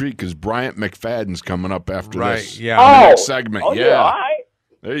have a treat because Bryant McFadden's coming up after this. Yeah. The next segment. Oh, yeah. All right.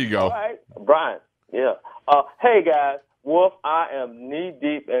 There you go. All right. Bryant. Yeah. Hey, guys. Wolf, I am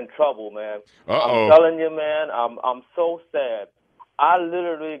knee-deep in trouble, man. Uh-oh. I'm telling you, man, I'm so sad. I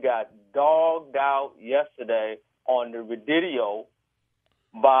literally got dogged out yesterday on the Redidio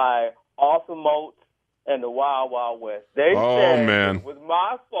by Arthur Moats and the Wild Wild West. They said it was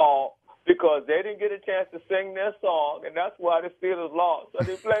my fault because they didn't get a chance to sing their song, and that's why the Steelers lost. So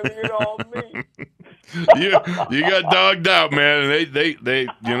they're blaming it on me. You got dogged out, man. And they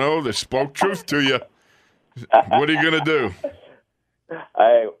spoke truth to you. What are you gonna do?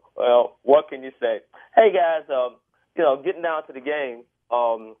 Hey, well, what can you say? Hey guys, getting down to the game,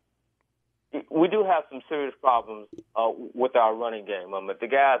 we do have some serious problems with our running game. The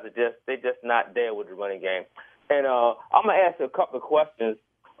guys are just not there with the running game, and I'm gonna ask you a couple of questions.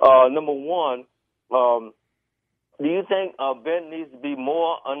 Number one, do you think Ben needs to be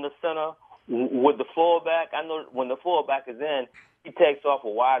more under center with the fullback? I know when the fullback is in, he takes off a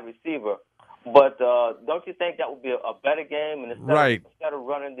wide receiver. But don't you think that would be a better game? And instead of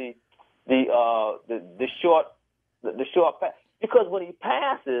running the short pass, because when he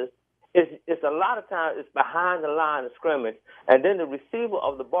passes, it's a lot of times it's behind the line of scrimmage, and then the receiver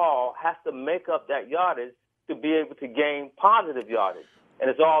of the ball has to make up that yardage to be able to gain positive yardage,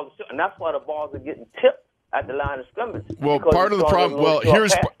 and and that's why the balls are getting tipped at the line of scrimmage. Well, part of the problem. Well,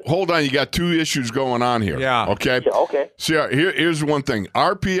 hold on. You got two issues going on here. Yeah. Okay. Yeah, okay. So here's one thing.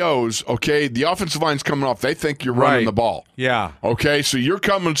 RPOs. Okay. The offensive line's coming off. They think you're running the ball. Yeah. Okay. So you're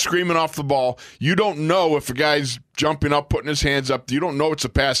coming screaming off the ball. You don't know if a guy's jumping up, putting his hands up. You don't know it's a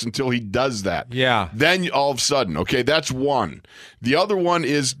pass until he does that. Yeah. Then all of a sudden, okay, that's one. The other one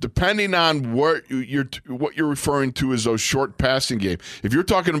is depending on what you're referring to as those short passing game. If you're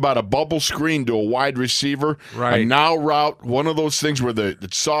talking about a bubble screen to a wide receiver, a now route, one of those things where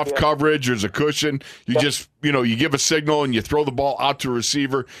it's soft coverage, there's a cushion, you just you give a signal and you throw the ball out to a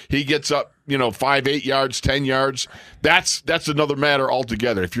receiver. He gets up, 5, 8 yards, 10 yards. That's another matter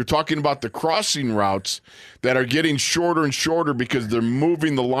altogether. If you're talking about the crossing routes that are getting shorter and shorter because they're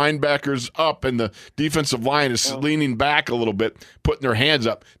moving the linebackers up and the defensive line is leaning back a little bit, putting their hands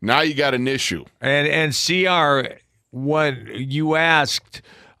up, now you got an issue. And CR, when you asked,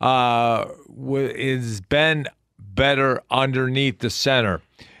 is Ben better underneath the center?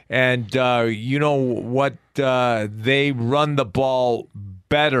 And you know what? They run the ball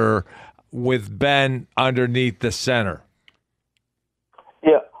better with Ben underneath the center.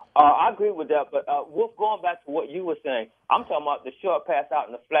 Yeah, I agree with that. But Wolf, going back to what you were saying, I'm talking about the short pass out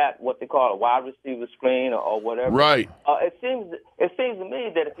in the flat, what they call a wide receiver screen or whatever. Right. It seems to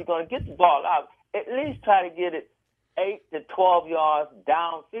me that if you're going to get the ball out, at least try to get it 8 to 12 yards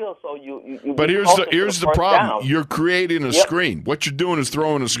downfield, so you. But here's the problem: down. You're creating a screen. What you're doing is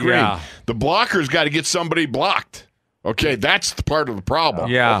throwing a screen. Yeah. The blocker's got to get somebody blocked. Okay, that's the part of the problem.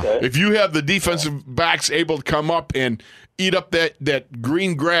 Yeah. Okay. If you have the defensive backs able to come up and eat up that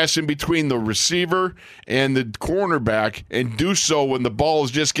green grass in between the receiver and the cornerback, and do so when the ball is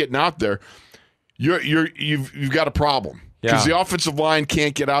just getting out there, you've got a problem. Because the offensive line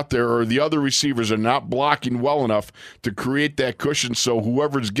can't get out there, or the other receivers are not blocking well enough to create that cushion so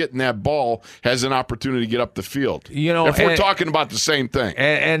whoever's getting that ball has an opportunity to get up the field. If we're talking about the same thing.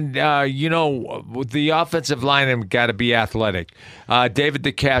 And the offensive line have got to be athletic. David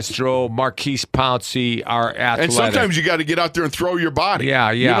DeCastro, Marquise Pouncey are athletic. And sometimes you got to get out there and throw your body. Yeah.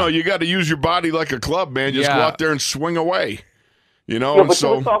 You got to use your body like a club, man. Just go out there and swing away. But you were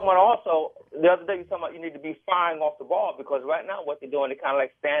talking about also, the other day you were talking about you need to be firing off the ball, because right now what they're doing, they're kind of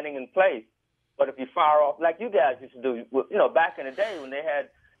like standing in place. But if you fire off, like you guys used to do, back in the day when they had,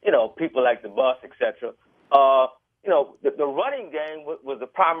 people like the bus, etc. The running game was the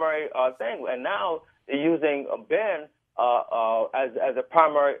primary thing, and now they're using Ben as a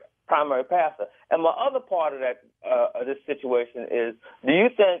primary passer. And my other part of that this situation is, do you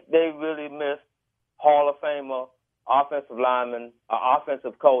think they really missed Hall of Famer, offensive lineman,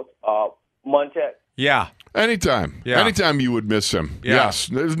 offensive coach Munchak? Yeah. Anytime. Yeah. Anytime you would miss him. Yeah. Yes.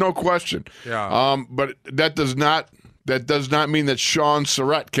 There's no question. Yeah. But that does not mean that Sean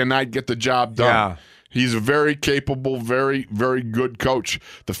Surratt cannot get the job done. Yeah. He's a very capable, very, very good coach.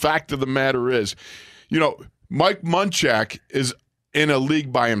 The fact of the matter is, Mike Munchak is in a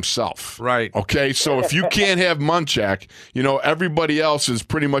league by himself. Right. Okay, so if you can't have Munchak, everybody else is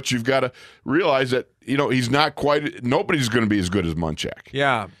pretty much, you've got to realize that he's not quite. Nobody's going to be as good as Munchak.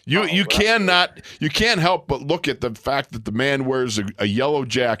 Yeah. You can't help but look at the fact that the man wears a yellow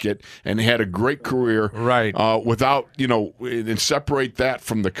jacket and had a great career, right? Without and separate that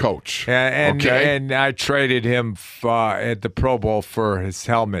from the coach. And I traded him at the Pro Bowl for his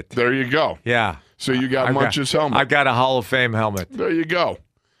helmet. There you go. Yeah. So you got Munch's helmet. I got a Hall of Fame helmet. There you go.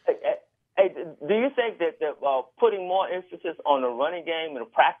 Hey, do you think that putting more emphasis on the running game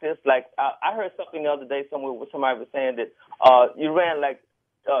and practice, like I heard something the other day somewhere where somebody was saying that you ran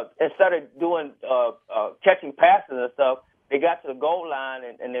instead of doing catching passes and stuff, they got to the goal line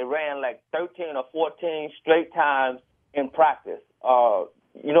and they ran like 13 or 14 straight times in practice.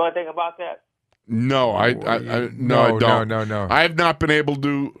 You know anything about that? No, I don't. No. I have not been able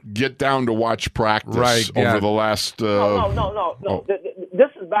to get down to watch practice over the last. No. This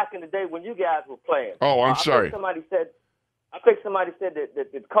is back in the day when you guys were playing. Oh, I'm sorry. I think somebody said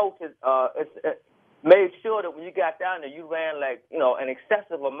that the coaches made sure that when you got down there, you ran an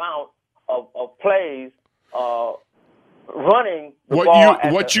excessive amount of plays. Running the ball.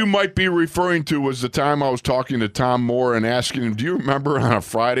 What you might be referring to was the time I was talking to Tom Moore and asking him, do you remember on a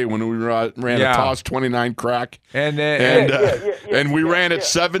Friday when we ran a toss 29 crack? And we ran it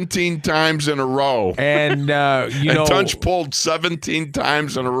 17 times in a row. And, Tunch pulled 17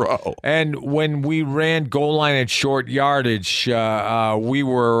 times in a row. And when we ran goal line and short yardage, we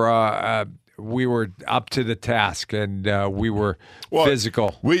were up to the task, and we were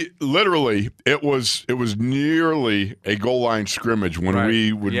physical. We literally, it was nearly a goal line scrimmage when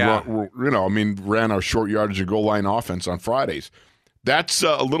we would ran our short yardage and goal line offense on Fridays. That's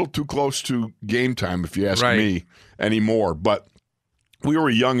a little too close to game time, if you ask me, anymore. But we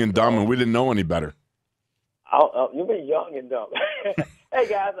were young and dumb, and we didn't know any better. You've been young and dumb. Hey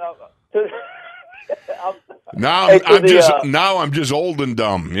guys, Now I'm just old and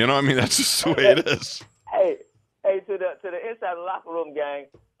dumb. You know what I mean? That's just the way it is. Hey, to the inside locker room gang,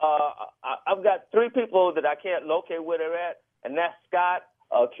 I've got three people that I can't locate where they're at, and that's Scott,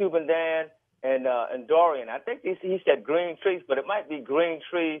 Cuban Dan, and Dorian. I think he said Green Trees, but it might be Green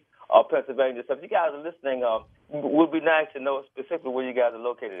Tree, Pennsylvania. So if you guys are listening, it would be nice to know specifically where you guys are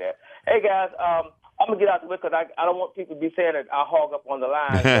located at. Hey guys, I'm gonna get out the way because I don't want people to be saying that I hog up on the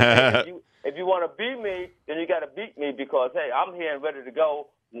line. So if you want to beat me, then you got to beat me because hey, I'm here and ready to go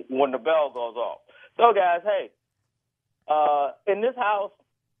when the bell goes off. So guys, hey, in this house,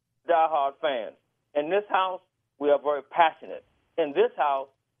 diehard fans. In this house, we are very passionate. In this house,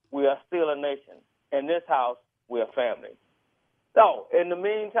 we are still a nation. In this house, we are family. So, in the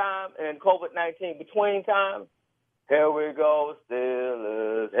meantime, and in COVID-19 between time, here we go,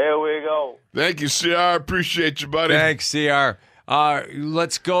 Steelers. Here we go. Thank you, CR. Appreciate you, buddy. Thanks, CR.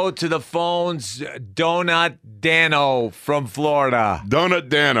 Let's go to the phones. Donut Dano from Florida. Donut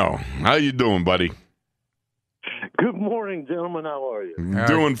Dano. How you doing, buddy? Good morning, gentlemen. How are you?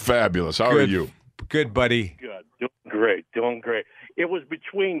 Doing fabulous. How are you? Good, buddy. Good. Doing great. It was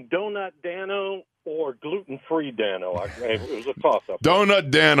between Donut Dano or gluten-free Dano. It was a toss-up.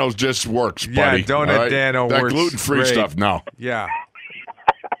 Donut Dano just works, buddy. Yeah, Donut Dano works. That gluten-free stuff, no. Yeah.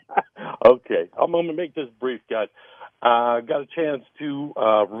 Okay. I'm going to make this brief, guys. Got a chance to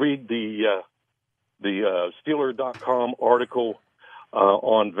read the Steeler.com article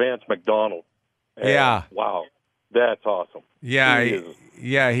on Vance McDonald. And, wow, that's awesome. Yeah,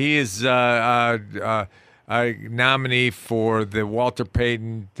 he is a nominee for the Walter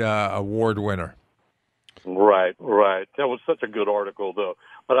Payton Award winner. Right. That was such a good article, though.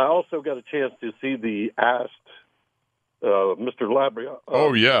 But I also got a chance to see the Asked Mr. Labrie.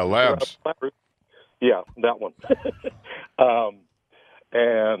 Labs. Labrie. Yeah, that one.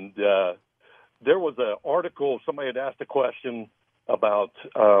 And there was an article, somebody had asked a question about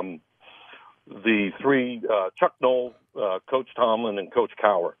the three, Chuck Noll, Coach Tomlin, and Coach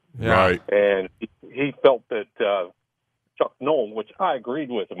Cowher. Yeah. Right. And he felt that Chuck Noll, which I agreed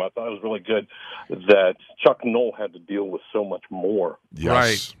with him, I thought it was really good, that Chuck Noll had to deal with so much more.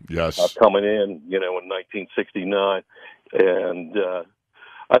 Yes. Coming in, in 1969. And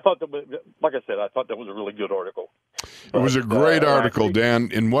I thought that, like I said, I thought that was a really good article. It was a great article,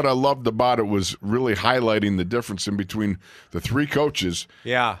 Dan, and what I loved about it was really highlighting the difference in between the three coaches.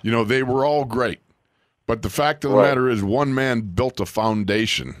 Yeah. They were all great, but the fact of the matter is one man built a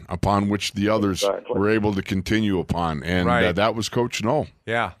foundation upon which the others were able to continue upon, and that was Coach Noll.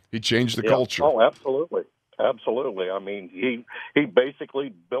 Yeah. He changed the culture. Oh, absolutely. I mean, he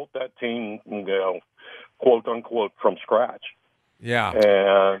basically built that team, quote unquote, from scratch. Yeah.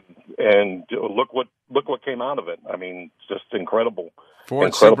 And look what came out of it. I mean, just incredible.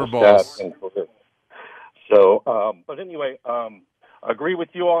 4 Super Bowls. So, but anyway, I agree with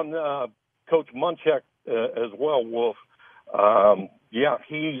you on Coach Munchak as well, Wolf. Yeah,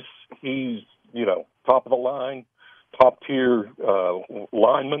 he's top of the line, top tier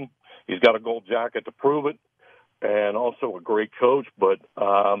lineman. He's got a gold jacket to prove it, and also a great coach. But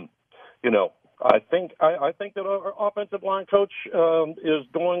I think that our offensive line coach is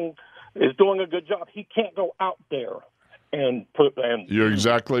doing a good job. He can't go out there and You're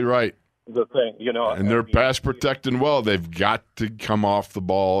exactly right. The thing, and they're pass protecting well. They've got to come off the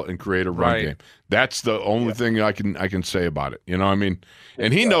ball and create a run game. That's the only thing I can say about it. You know what I mean?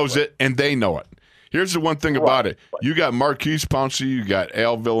 And he knows it, and they know it. Here's the one thing about it. You got Marquise Pouncey, you got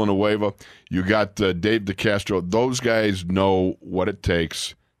Al Villanueva, you got Dave DeCastro. Those guys know what it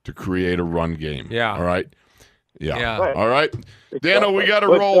takes to create a run game. Yeah. All right? Yeah. All right. Dano, we got to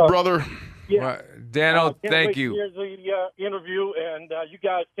roll, brother. Yeah. Dano, thank you. Here's the interview, and you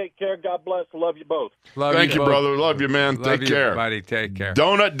guys take care. God bless. Love you both. Thank you, brother. Love you, man. Love take you, care. buddy. Take care.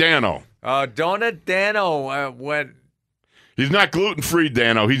 Donut Dano. Donut Dano went. He's not gluten-free,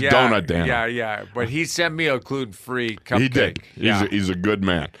 Dano. He's Donut Dano. Yeah. But he sent me a gluten-free cupcake. He did. He's a good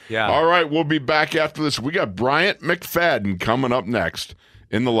man. Yeah. All right, we'll be back after this. We got Bryant McFadden coming up next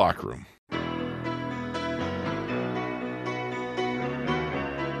in the locker room.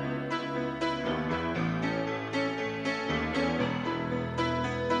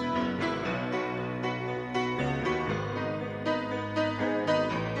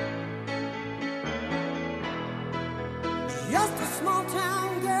 Just a small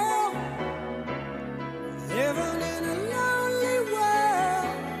town girl living in a lonely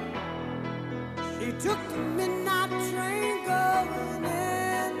world. She took the midnight train going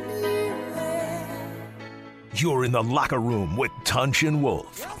anywhere. You're in the locker room with Tunch and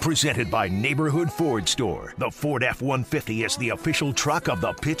Wolf, presented by Neighborhood Ford Store. The Ford F-150 is the official truck of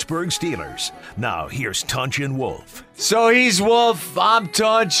the Pittsburgh Steelers. Now, here's Tunch and Wolf. So he's Wolf, I'm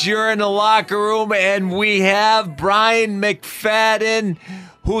Tunch, you're in the locker room, and we have Brian McFadden,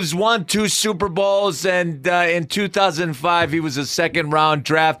 who's won 2 Super Bowls, and in 2005, he was a second-round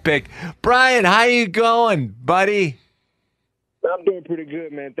draft pick. Brian, how you going, buddy? I'm doing pretty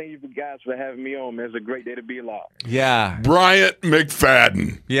good, man. Thank you guys for having me on, man. It's a great day to be alive. Yeah. Bryant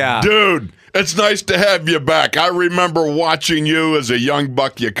McFadden. Yeah. Dude, it's nice to have you back. I remember watching you as a young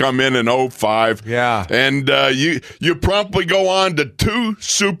buck. You come in 05. Yeah. And you promptly go on to 2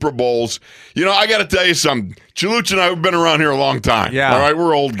 Super Bowls. I got to tell you something. Chaluch and I have been around here a long time. Yeah. All right,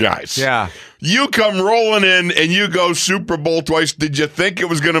 we're old guys. Yeah. You come rolling in and you go Super Bowl twice. Did you think it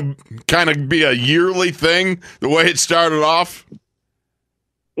was going to kind of be a yearly thing, the way it started off?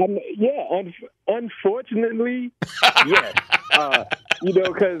 Unfortunately, yes.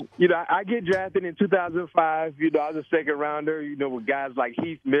 Because I get drafted in 2005. I was a second rounder. With guys like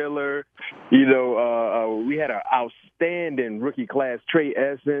Heath Miller. We had an outstanding rookie class. Trey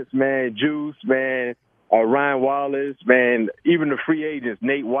Essence, man, Juice, man, Ryan Wallace, man. Even the free agents: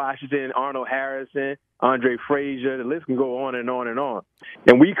 Nate Washington, Arnold Harrison, Andre Frazier. The list can go on and on and on.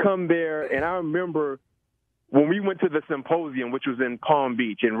 And we come there, and I remember when we went to the symposium, which was in Palm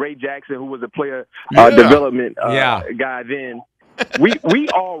Beach, and Ray Jackson, who was a player development guy then, we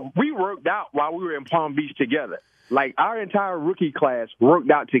worked out while we were in Palm Beach together. Like, our entire rookie class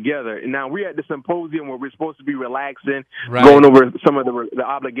worked out together. And now we're at the symposium where we're supposed to be relaxing, going over some of the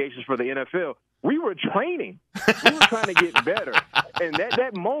obligations for the NFL. We were training. We were trying to get better. And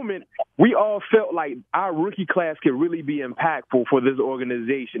that moment, we all felt like our rookie class could really be impactful for this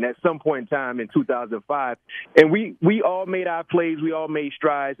organization at some point in time in 2005. And we all made our plays. We all made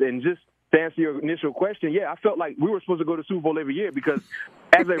strides. And just to answer your initial question, I felt like we were supposed to go to Super Bowl every year because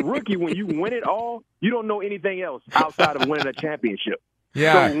as a rookie, when you win it all, you don't know anything else outside of winning a championship.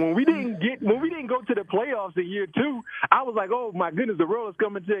 Yeah. So when we didn't go to the playoffs in year 2, I was like, oh my goodness, the world is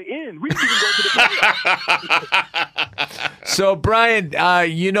coming to an end. We didn't even go to the playoffs. So Brian,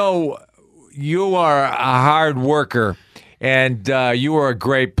 you are a hard worker, and you were a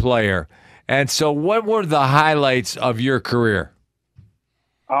great player. And so, what were the highlights of your career?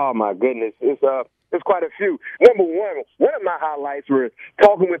 Oh my goodness, it's quite a few. Number one of my highlights were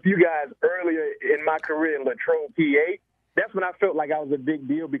talking with you guys earlier in my career in Latrobe, PA. That's when I felt like I was a big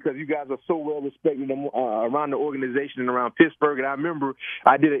deal because you guys are so well respected around the organization and around Pittsburgh. And I remember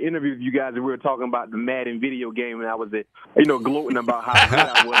I did an interview with you guys and we were talking about the Madden video game, and I was, gloating about how good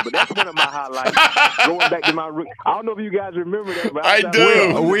I was. But that's one of my highlights. Going back to my rookie. I don't know if you guys remember that. But I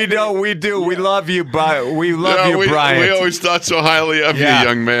do. We do. Yeah. We love you, Brian. We love you, Brian. We always thought so highly of you,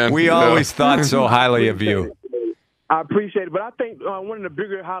 young man. We always thought so highly of you. I appreciate it, but I think one of the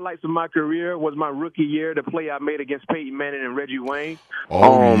bigger highlights of my career was my rookie year, the play I made against Peyton Manning and Reggie Wayne.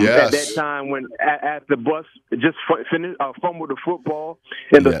 Yes. At that time when at the bus just fumbled the football,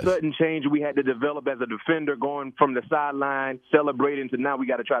 and the sudden change we had to develop as a defender, going from the sideline, celebrating to now we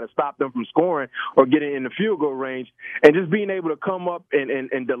got to try to stop them from scoring or getting in the field goal range, and just being able to come up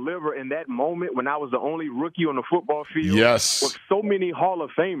and deliver in that moment when I was the only rookie on the football field. Yes. With so many Hall of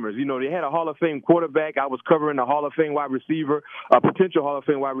Famers. You know, they had a Hall of Fame quarterback. I was covering a Hall of Fame wide receiver, a potential Hall of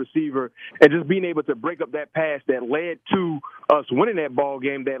Fame wide receiver, and just being able to break up that pass that led to us winning that ball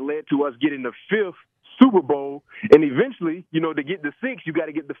game, that led to us getting the 5th Super Bowl, and eventually, you know, to get the 6th, you got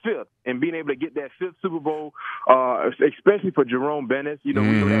to get the 5th, and being able to get that 5th Super Bowl, especially for Jerome Bettis, you know,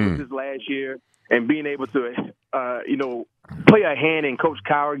 we know that was his last year, and being able to, you know, play a hand in Coach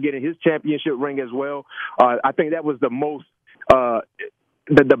Cowher getting his championship ring as well. I think that was the most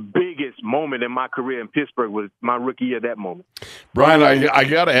the biggest moment in my career in Pittsburgh was my rookie year, that moment. Brian, I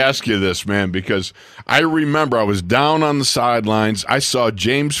got to ask you this, man, because I remember I was down on the sidelines. I saw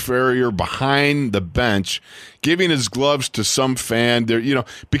James Farrior behind the bench giving his gloves to some fan there, you know,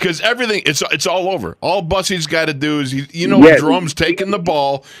 because everything, it's all over. All Bussey's got to do is, Jerome's taking the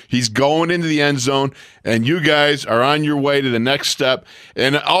ball, he's going into the end zone, and you guys are on your way to the next step,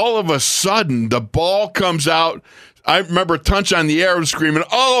 and all of a sudden, the ball comes out. I remember Tunch on the air and screaming,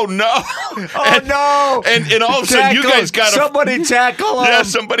 "Oh no! No!" And all of a sudden, you guys got to somebody tackle him. Yeah,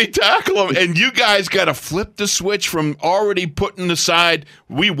 somebody tackle him, and you guys got to flip the switch from already putting aside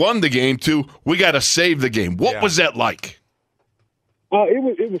we won the game to we got to save the game. What was that like?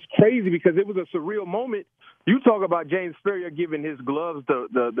 It was crazy because it was a surreal moment. You talk about James Farrior giving his gloves to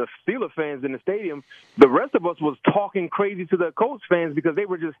the Steelers fans in the stadium. The rest of us was talking crazy to the Colts fans because they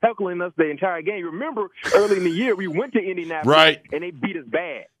were just heckling us the entire game. Remember, early in the year, we went to Indianapolis, and they beat us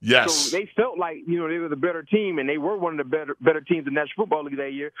bad. Yes. So they felt like, you know, they were the better team, and they were one of the better teams in the National Football League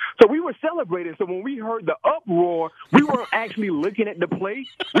that year. So we were celebrating. So when we heard the uproar, we weren't actually looking at the play.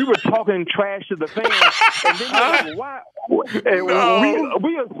 We were talking trash to the fans. And then they were like, why? And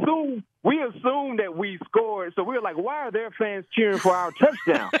we assumed that we scored, so we were like, why are their fans cheering for our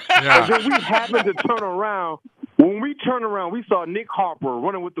touchdown? And then we happened to turn around. When we turned around, we saw Nick Harper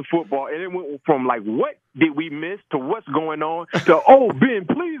running with the football, and it went from like, what did we miss to what's going on to, oh, Ben,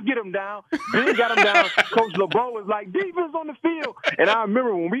 please get him down. Ben got him down. Coach LeBeau was like, defense on the field. And I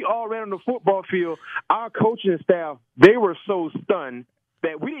remember when we all ran on the football field, our coaching staff, they were so stunned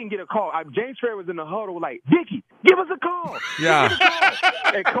that we didn't get a call. James Farrior was in the huddle like, Dickie, give us a call. Yeah. Give us a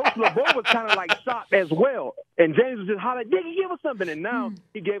call. And Coach LeBeau was kind of like shocked as well. And James was just hollering, Dickie, give us something. And now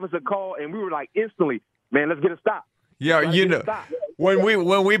he gave us a call, and we were like instantly, man, let's get a stop. Yeah, you know,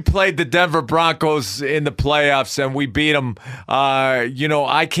 when we played the Denver Broncos in the playoffs and we beat them, you know,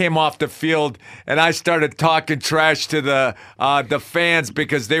 I came off the field and I started talking trash to the fans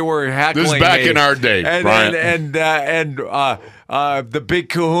because they were heckling me. This is back in our day, Brian. And the big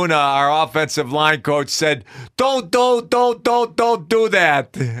Kahuna, our offensive line coach, said, "Don't do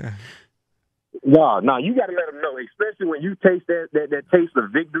that." No, you got to let them know, especially when you taste that taste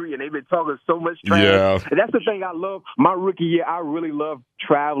of victory, and they've been talking so much trash. Yeah. And that's the thing I love. My rookie year, I really loved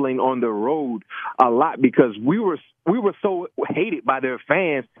traveling on the road a lot because we were so hated by their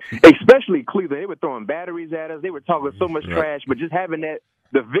fans, especially Cleveland. They were throwing batteries at us. They were talking so much trash, but just having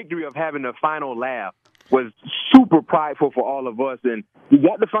the victory of having the final laugh was super prideful for all of us. And we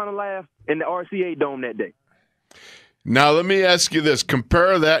got the final laugh in the RCA Dome that day. Now, let me ask you this.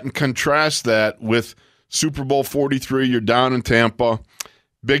 Compare that and contrast that with Super Bowl 43. You're down in Tampa.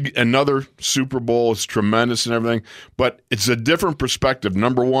 Another Super Bowl is tremendous and everything, but it's a different perspective.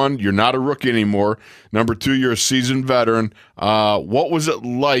 Number one, you're not a rookie anymore. Number two, you're a seasoned veteran. What was it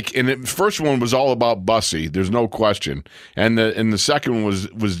like? And the first one was all about Bussey. There's no question. And the second one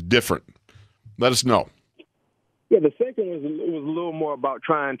was different. Let us know. Yeah, the second was a little more about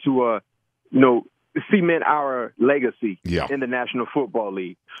trying to, cement our legacy in the National Football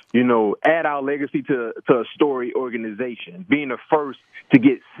League. You know, add our legacy to a storied organization, being the first to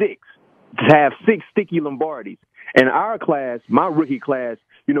get to have 6 Sticky Lombardis. And our class, my rookie class,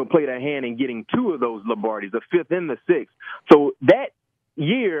 played a hand in getting 2 of those Lombardis, the 5th and the 6th. So that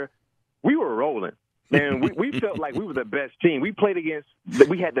year, we were rolling. And we felt like we were the best team. We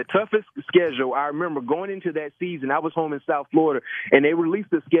had the toughest schedule. I remember going into that season, I was home in South Florida, and they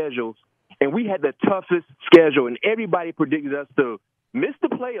released the schedules. And we had the toughest schedule, and everybody predicted us to miss the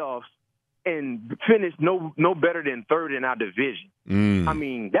playoffs and finish no better than 3rd in our division. I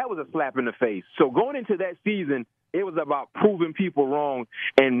mean, that was a slap in the face. So going into that season, it was about proving people wrong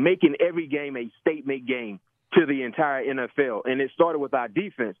and making every game a statement game. to the entire NFL, and it started with our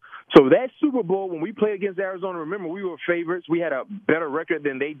defense. So that Super Bowl, when we played against Arizona, remember, we were favorites. We had a better record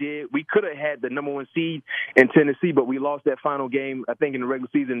than they did. We could have had the number 1 seed in Tennessee, but we lost that final game, I think, in the regular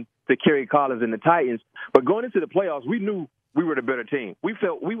season to Kerry Collins and the Titans. But going into the playoffs, we knew we were the better team. We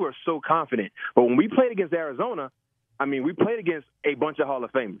felt we were so confident. But when we played against Arizona, I mean, we played against a bunch of Hall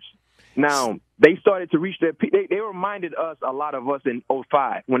of Famers. Now, they started to reach their peak. They reminded us, a lot of us, in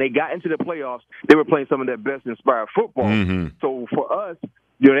 2005. When they got into the playoffs, they were playing some of their best inspired football. Mm-hmm. So for us,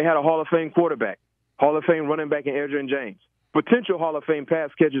 they had a Hall of Fame quarterback, Hall of Fame running back in Adrian James, potential Hall of Fame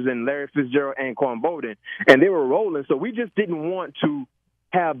pass catchers in Larry Fitzgerald and Quan Bowden, and they were rolling. So we just didn't want to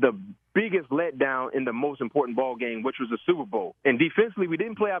have the biggest letdown in the most important ball game, which was the Super Bowl. And defensively, we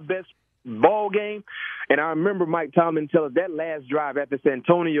didn't play our best ball game. And I remember Mike Tomlin tell us that last drive after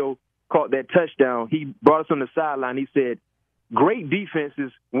Santonio caught that touchdown, he brought us on the sideline. He said, great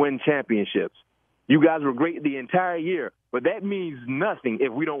defenses win championships. You guys were great the entire year, but that means nothing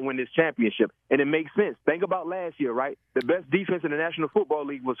if we don't win this championship. And it makes sense. Think about last year, right? The best defense in the National Football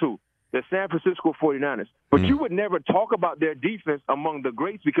League was who? The San Francisco 49ers. But you would never talk about their defense among the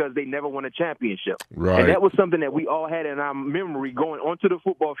greats because they never won a championship. Right. And that was something that we all had in our memory going onto the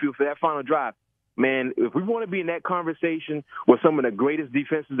football field for that final drive. Man, if we want to be in that conversation with some of the greatest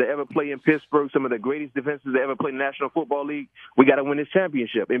defenses that ever played in Pittsburgh, some of the greatest defenses that ever played in the National Football League, we got to win this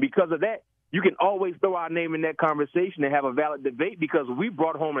championship. And because of that, you can always throw our name in that conversation and have a valid debate because we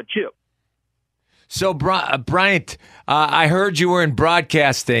brought home a chip. So, Bryant, I heard you were in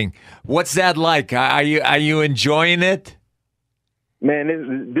broadcasting. What's that like? Are you enjoying it?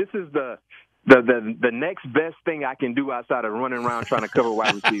 Man, this is the next best thing I can do outside of running around trying to cover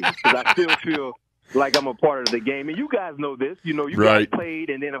wide receivers, because I still feel like I'm a part of the game. And you guys know this. You know, you guys played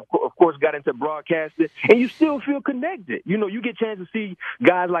and then, of course, got into broadcasting, and you still feel connected. You know, you get a chance to see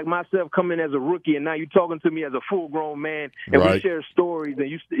guys like myself come in as a rookie, and now you're talking to me as a full-grown man, and we share stories,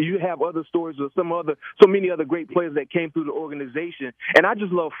 and you have other stories of so many other great players that came through the organization. And I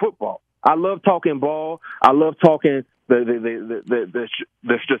just love football. I love talking ball. I love talking the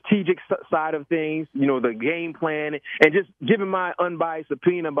strategic side of things, you know, the game plan, and just giving my unbiased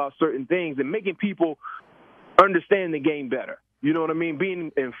opinion about certain things and making people understand the game better. You know what I mean?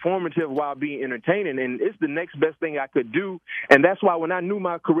 Being informative while being entertaining, and it's the next best thing I could do. And that's why when I knew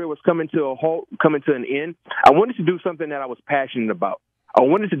my career was coming to a halt, coming to an end, I wanted to do something that I was passionate about. I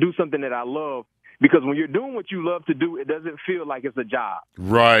wanted to do something that I love. Because when you're doing what you love to do, it doesn't feel like it's a job.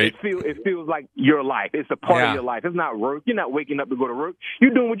 Right. It feels like your life. It's a part of your life. It's not work. You're not waking up to go to work.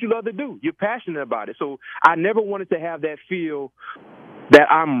 You're doing what you love to do. You're passionate about it. So I never wanted to have that feel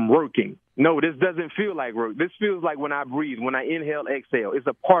that I'm working. No, this doesn't feel like work. This feels like when I breathe, when I inhale, exhale. It's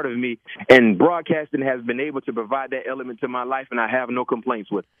a part of me, and broadcasting has been able to provide that element to my life, and I have no complaints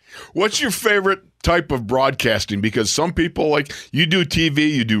with it. What's your favorite type of broadcasting? Because some people, like, you do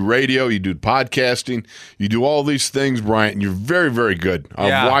TV, you do radio, you do podcasting, you do all these things, Bryant, and you're very, very good.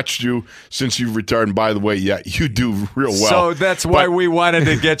 I've watched you since you've retired, and by the way, you do real well. So that's why we wanted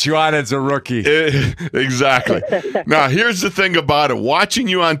to get you on as a rookie. Exactly. Now, here's the thing about it. Watching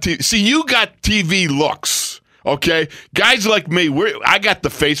you on TV, see, you got TV looks, okay? Guys like me, I got the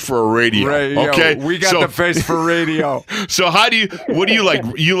face for a radio, okay? We got the face for radio. So what do you like?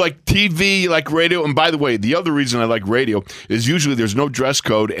 You like TV, you like radio? And by the way, the other reason I like radio is usually there's no dress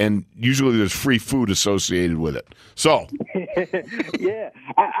code and usually there's free food associated with it. So. Yeah,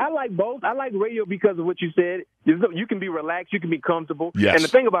 I like both. I like radio because of what you said. You can be relaxed, you can be comfortable. Yes. And the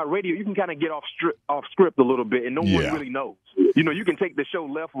thing about radio, you can kind of get off script a little bit, and no one really knows. You know, you can take the show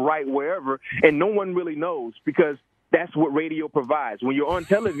left, right, wherever, and no one really knows because that's what radio provides. When you're on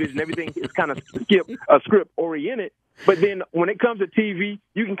television, everything is kind of script oriented. But then when it comes to TV,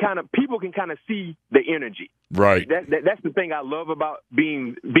 people can kind of see the energy. Right. That's the thing I love about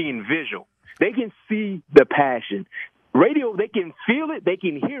being visual. They can see the passion. Radio, they can feel it, they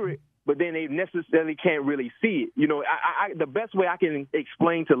can hear it, but then they necessarily can't really see it. You know, the best way I can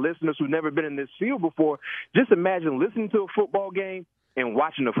explain to listeners who've never been in this field before, just imagine listening to a football game and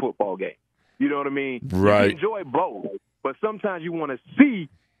watching a football game. You know what I mean? Right. You enjoy both, but sometimes you want to see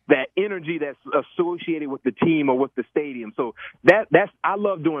that energy that's associated with the team or with the stadium. So I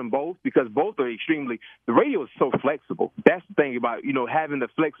love doing both because both are the radio is so flexible. That's the thing about, you know, having the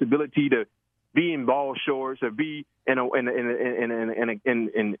flexibility to be in ball shorts or be in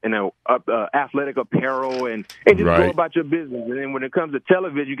athletic apparel and just go about your business. And then when it comes to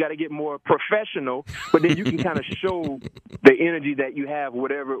television, you got to get more professional, but then you can kind of show the energy that you have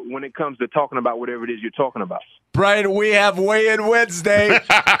when it comes to talking about whatever it is you're talking about. Brian, we have weigh-in Wednesday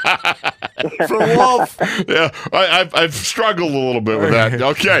for Wolf. Yeah, I've struggled a little bit with that.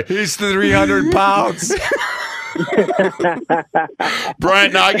 Okay. He's 300 pounds.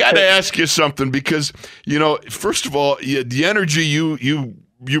 Brian, now I got to ask you something because, first of all, the energy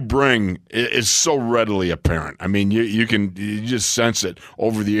you bring is so readily apparent. I mean, you just sense it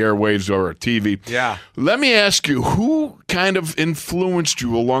over the airwaves or TV. Yeah. Let me ask you, who kind of influenced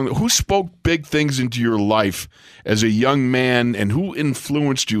you who spoke big things into your life as a young man, and who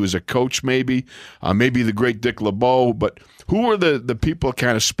influenced you as a coach maybe? Maybe the great Dick LeBeau, but who were the people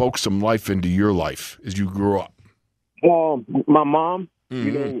kind of spoke some life into your life as you grew up? Well, my mom,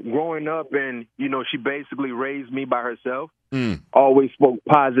 growing up, and, she basically raised me by herself. Always spoke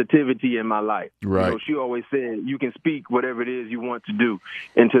positivity in my life. Right. She always said, you can speak whatever it is you want to do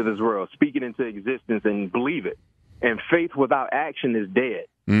into this world. Speak it into existence and believe it. And faith without action is dead.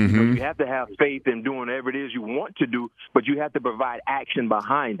 Mm-hmm. You have to have faith in doing whatever it is you want to do, but you have to provide action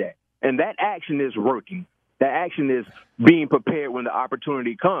behind that. And that action is working. That action is being prepared when the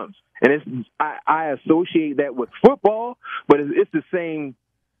opportunity comes. And I associate that with football, but it's the same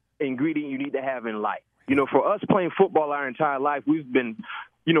ingredient you need to have in life. For us playing football our entire life, we've been,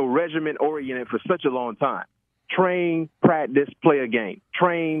 regiment-oriented for such a long time. Train, practice, play a game.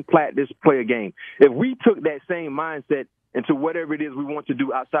 Train, practice, play a game. If we took that same mindset into whatever it is we want to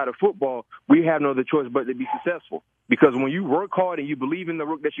do outside of football, we have no other choice but to be successful. Because when you work hard and you believe in the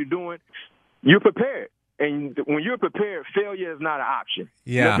work that you're doing, you're prepared. And when you're prepared, failure is not an option.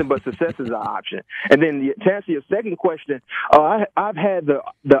 Yeah. Nothing but success is an option. And then to answer your second question, I've had the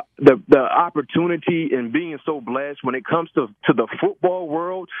opportunity in being so blessed when it comes to the football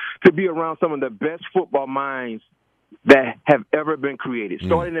world to be around some of the best football minds that have ever been created.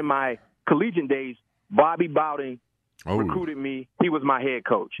 Starting in my collegiate days, Bobby Bowden recruited me. He was my head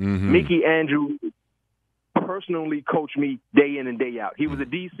coach. Mm-hmm. Mickey Andrews personally coached me day in and day out. He was a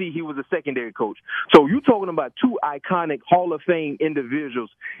DC. He was a secondary coach. So you're talking about two iconic Hall of Fame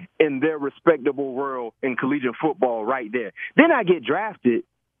individuals in their respectable world in collegiate football right there. Then I get drafted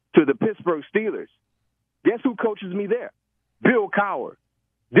to the Pittsburgh Steelers. Guess who coaches me there? Bill Cowher,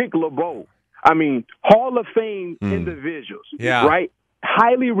 Dick LeBeau. I mean, Hall of Fame individuals, right?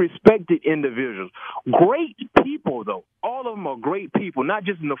 Highly respected individuals. Great people, though. All of them are great people, not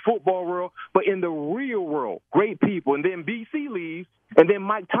just in the football world, but in the real world. Great people. And then BC leaves, and then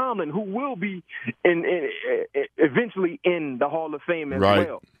Mike Tomlin, who will be eventually in the Hall of Fame as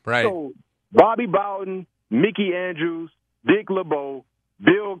well. Right. So Bobby Bowden, Mickey Andrews, Dick LeBeau,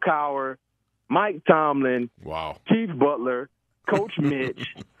 Bill Cowher, Mike Tomlin, Keith Butler, Coach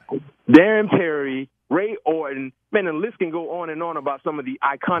Mitch, Darren Perry, Ray Orton, man, the list can go on and on about some of the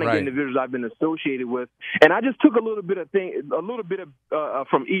iconic individuals I've been associated with. And I just took a little bit of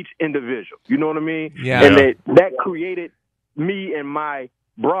from each individual. You know what I mean? Yeah. And that created me and my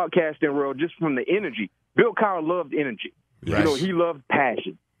broadcasting world just from the energy. Bill Cowher loved energy. Yes. He loved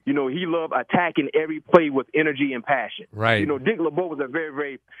passion. He loved attacking every play with energy and passion. Right. Dick LeBeau was a very,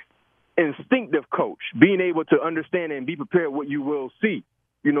 very instinctive coach, being able to understand and be prepared what you will see.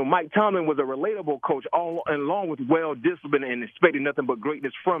 Mike Tomlin was a relatable coach, along with well-disciplined and expecting nothing but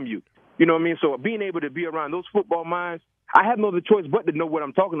greatness from you. You know what I mean? So being able to be around those football minds, I have no other choice but to know what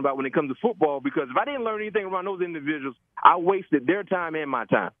I'm talking about when it comes to football, because if I didn't learn anything around those individuals, I wasted their time and my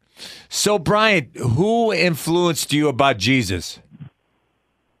time. So, Brian, who influenced you about Jesus?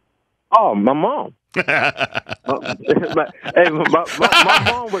 Oh, my mom. My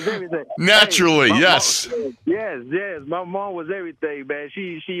mom was everything. Naturally, yes. Yes. My mom was everything, man.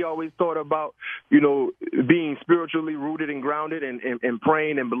 She always thought about, being spiritually rooted and grounded and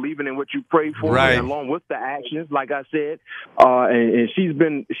praying and believing in what you pray for, right, and along with the actions, like I said. And she's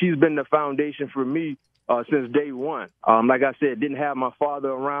been the foundation for me since day one. Like I said, didn't have my father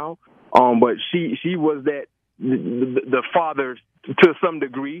around, but she was the father to some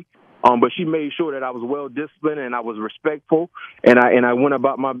degree. But she made sure that I was well disciplined and I was respectful, and I went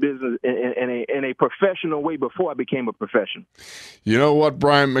about my business in a professional way before I became a professional. You know what,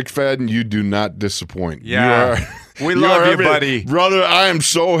 Brian McFadden, you do not disappoint. Yeah, we love you, buddy, brother. I am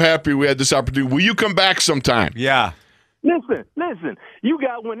so happy we had this opportunity. Will you come back sometime? Yeah. Listen. You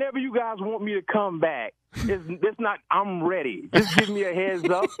guys, whenever you guys want me to come back, it's not. I'm ready. Just give me a heads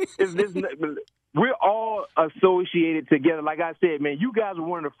up. We're all associated together. Like I said, man, you guys were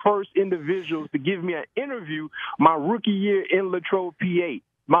one of the first individuals to give me an interview my rookie year in Latrobe, PA.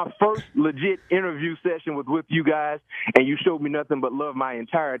 My first legit interview session was with you guys, and you showed me nothing but love my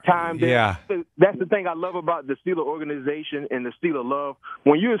entire time there. Yeah. That's the thing I love about the Steeler organization and the Steeler love.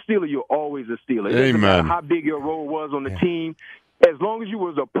 When you're a Steeler, you're always a Steeler. It doesn't matter how big your role was on the team. As long as you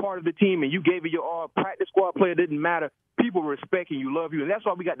was a part of the team and you gave it your all, practice squad player, didn't matter. People respect you, love you, and that's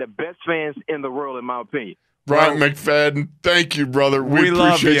why we got the best fans in the world, in my opinion. Brian McFadden, thank you, brother. We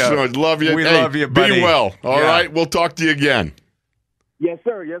love appreciate you. So much. Love you. We Hey, love you, buddy. Be well. All Yeah. right. We'll talk to you again. Yes,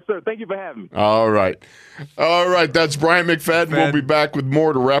 sir. Yes, sir. Thank you for having me. All right. That's Brian McFadden. We'll be back with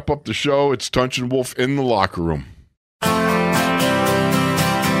more to wrap up the show. It's Tunch and Wolf in the locker room.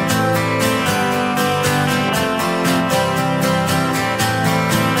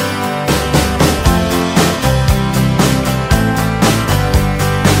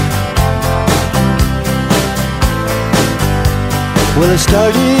 Well, I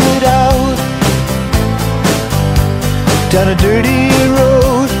started out down a dirty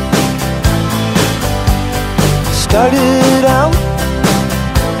road. Started out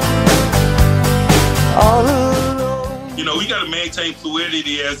all alone. You know, we got to maintain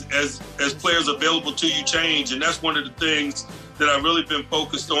fluidity as players available to you change, and that's one of the things that I've really been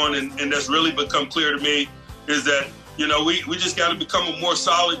focused on, and that's really become clear to me is that, you know, we just got to become a more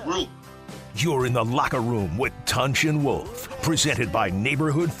solid group. You're in the locker room with Tunch and Wolf, presented by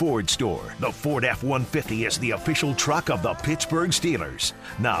Neighborhood Ford Store. The Ford F-150 is the official truck of the Pittsburgh Steelers.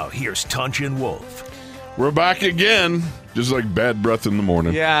 Now, here's Tunch and Wolf. We're back again, just like bad breath in the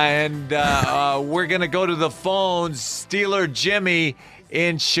morning. Yeah, and we're going to go to the phones. Steeler Jimmy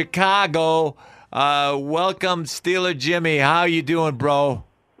in Chicago. Welcome, Steeler Jimmy. How you doing, bro?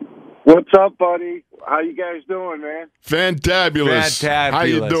 What's up, buddy? How you guys doing, man? Fantabulous. How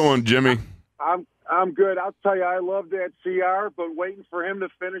you doing, Jimmy? I'm good. I'll tell you, I love that CR, but waiting for him to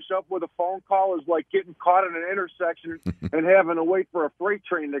finish up with a phone call is like getting caught in an intersection and having to wait for a freight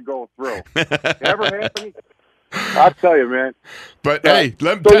train to go through. Ever happen? I'll tell you, man. But hey,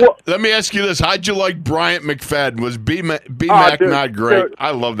 let me ask you this: how'd you like Bryant McFadden? Was B-Mac not great? Dude.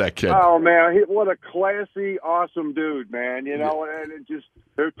 I love that kid. Oh man, what a classy, awesome dude, man. You know, and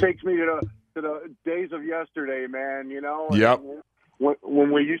it takes me to the days of yesterday, man. You know. Yep.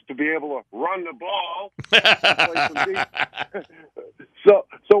 When we used to be able to run the ball.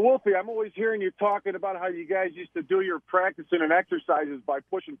 So Wolfie, I'm always hearing you talking about how you guys used to do your practicing and exercises by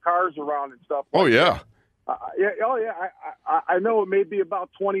pushing cars around and stuff. Oh yeah. I know it may be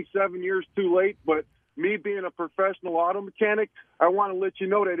about 27 years too late, but me being a professional auto mechanic, I want to let you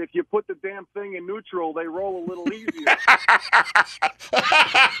know that if you put the damn thing in neutral, they roll a little easier.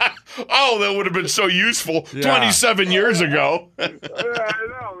 Oh, that would have been so useful 27 years ago. I know,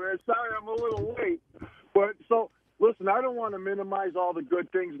 man. Sorry, I'm a little late. But so, listen, I don't want to minimize all the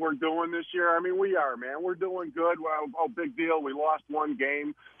good things we're doing this year. I mean, we are, man. We're doing good. Well, big deal. We lost one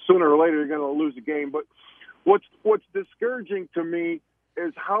game. Sooner or later, you're going to lose a game. But what's discouraging to me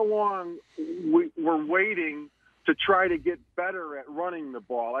is how long we're waiting to try to get better at running the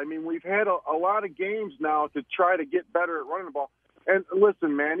ball. I mean, we've had a lot of games now to try to get better at running the ball. And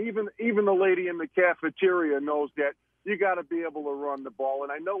listen, man, even the lady in the cafeteria knows that you got to be able to run the ball.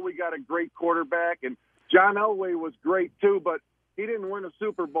 And I know we got a great quarterback, and John Elway was great too, but he didn't win a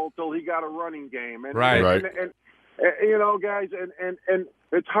Super Bowl till he got a running game. And, right. And you know, guys, and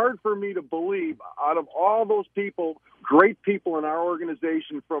it's hard for me to believe out of all those people, great people in our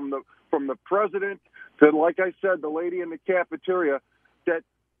organization, from the president to, like I said, the lady in the cafeteria, that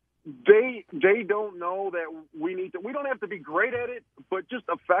they don't know that we don't have to be great at it, but just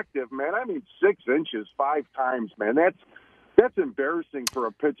effective, man. I mean, 6 inches 5 times, man. That's embarrassing for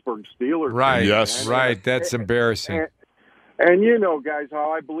a Pittsburgh Steelers. Right. Team, Yes. man. Right. That's embarrassing. And you know, guys,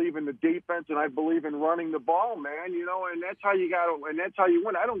 how I believe in the defense and I believe in running the ball, man. You know, and that's how you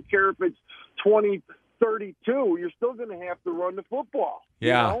win. I don't care if it's 20-32. You're still going to have to run the football.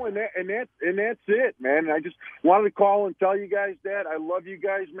 Yeah. You know, and that's it, man. And I just wanted to call and tell you guys that I love you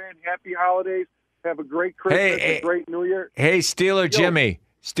guys, man. Happy holidays. Have a great Christmas, a great New Year. Hey, Steeler Jimmy.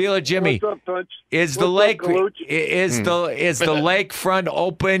 What's up, Tunch? Is the lakefront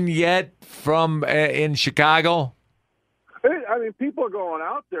open yet from in Chicago? I mean, people are going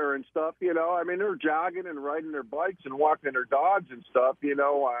out there and stuff, you know. I mean, they're jogging and riding their bikes and walking their dogs and stuff, you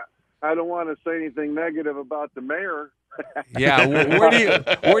know. I don't want to say anything negative about the mayor. Yeah, where do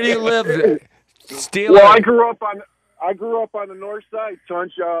you live, Steeler? Well, I grew up on the north side,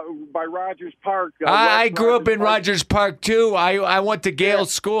 Tunch, by Rogers Park. I grew up in Rogers Park too. I went to Gale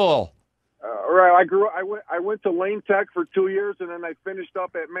School. Right. I went to Lane Tech for 2 years, and then I finished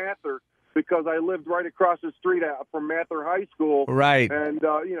up at Mather, because I lived right across the street from Mather High School. Right. And,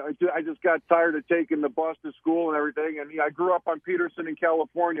 you know, I just got tired of taking the bus to school and everything. And I grew up on Peterson in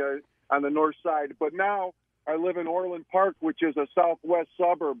California on the north side. But now I live in Orland Park, which is a southwest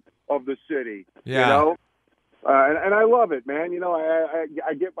suburb of the city. Yeah. You know? And I love it, man. You know, I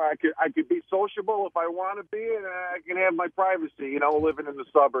could be sociable if I want to be, and I can have my privacy. You know, living in the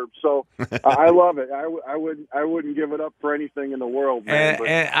suburbs. So I love it. I wouldn't give it up for anything in the world, man.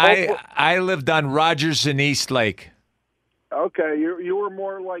 And I lived on Rogers and East Lake. Okay, you were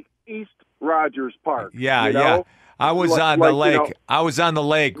more like East Rogers Park. Yeah, you know? yeah. I was on the lake. You know, I was on the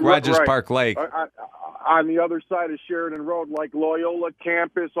lake, Rogers right. Park Lake. On the other side of Sheridan Road, like Loyola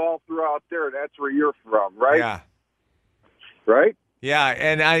campus, all throughout there. That's where you're from, right? Yeah. Right? Yeah,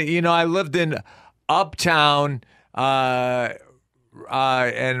 and I lived in Uptown and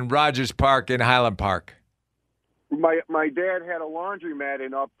Rogers Park and Highland Park. My dad had a laundromat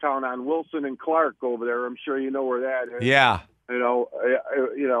in Uptown on Wilson and Clark over there. I'm sure you know where that is. Yeah. You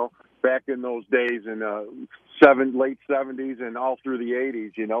know, back in those days in late 70s and all through the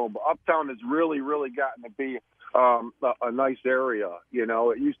 80s, you know. But Uptown has really, really gotten to be a nice area. You know,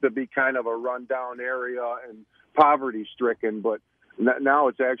 it used to be kind of a rundown area and poverty-stricken, but now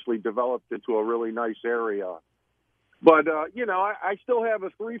it's actually developed into a really nice area. But, you know, I still have a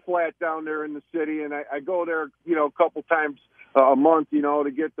 3-flat down there in the city, and I go there, you know, a couple times a month, you know,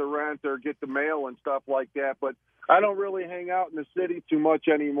 to get the rent or get the mail and stuff like that. But I don't really hang out in the city too much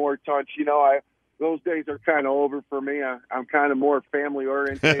anymore, Tunch. You know, those days are kind of over for me. I'm kind of more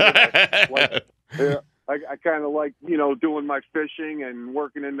family-oriented. I kind of like, you know, doing my fishing and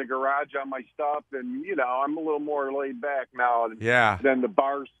working in the garage on my stuff. And, you know, I'm a little more laid back now than the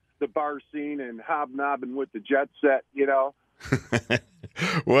bar scene and hobnobbing with the jet set, you know.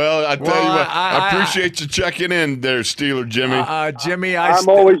 Well, I tell you what, I appreciate you checking in there, Steeler Jimmy. Jimmy, I'm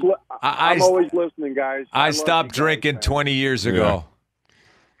always listening, guys. I stopped drinking 20 years ago. Yeah.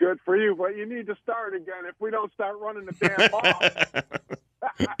 Good for you, but you need to start again if we don't start running the damn ball.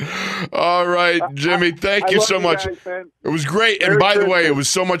 All right, Jimmy, thank you so much. Guys, it was great. And by the way, it was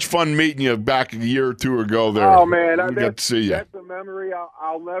so much fun meeting you back a year or two ago there. Oh, man. We got to see you. That's a memory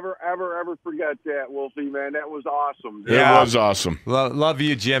I'll never, ever, ever forget that, Wolfie, man. That was awesome. Yeah. It was awesome. Love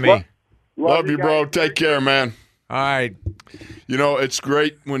you, Jimmy. Love you, bro. Take care, man. All right. You know, it's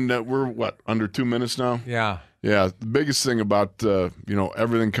great when we're, under 2 minutes now? Yeah. Yeah, the biggest thing about, you know,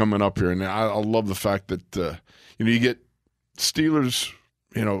 everything coming up here, and I love the fact that, you know, you get Steelers,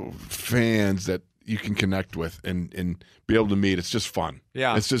 you know, fans that you can connect with and be able to meet. It's just fun.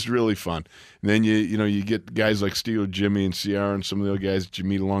 Yeah. It's just really fun. And then, you get guys like Steeler Jimmy and Ciara and some of the other guys that you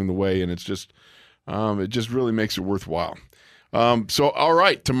meet along the way, and it's just it just really makes it worthwhile. So, all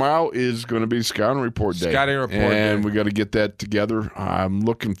right, tomorrow is going to be Scouting Report Day. Scouting Report and Day. we got to get that together. I'm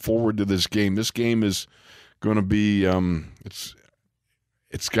looking forward to this game. This game is going to be we've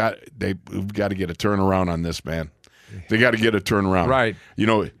got to get a turnaround on this, man. They got to get a turnaround. Right. You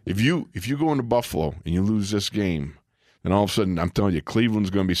know, if you go into Buffalo and you lose this game, then all of a sudden, I'm telling you, Cleveland's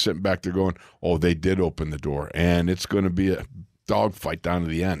going to be sitting back there going, "Oh, they did open the door," and it's going to be a dogfight down to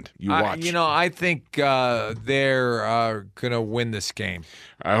the end. You watch. You know, I think they're going to win this game.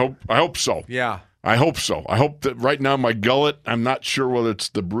 I hope so. Yeah. I hope so. I hope that right now my gullet, I'm not sure whether it's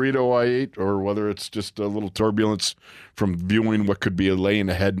the burrito I ate or whether it's just a little turbulence from viewing what could be a laying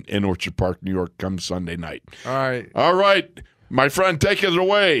ahead in Orchard Park, New York, come Sunday night. All right. My friend, take it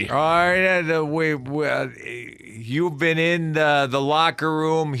away. All right. You've been in the locker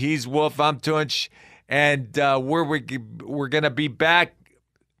room. He's Wolf. I'm Tunch. And we're going to be back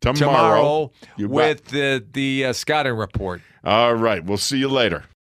tomorrow with the Scouting Report. All right. We'll see you later.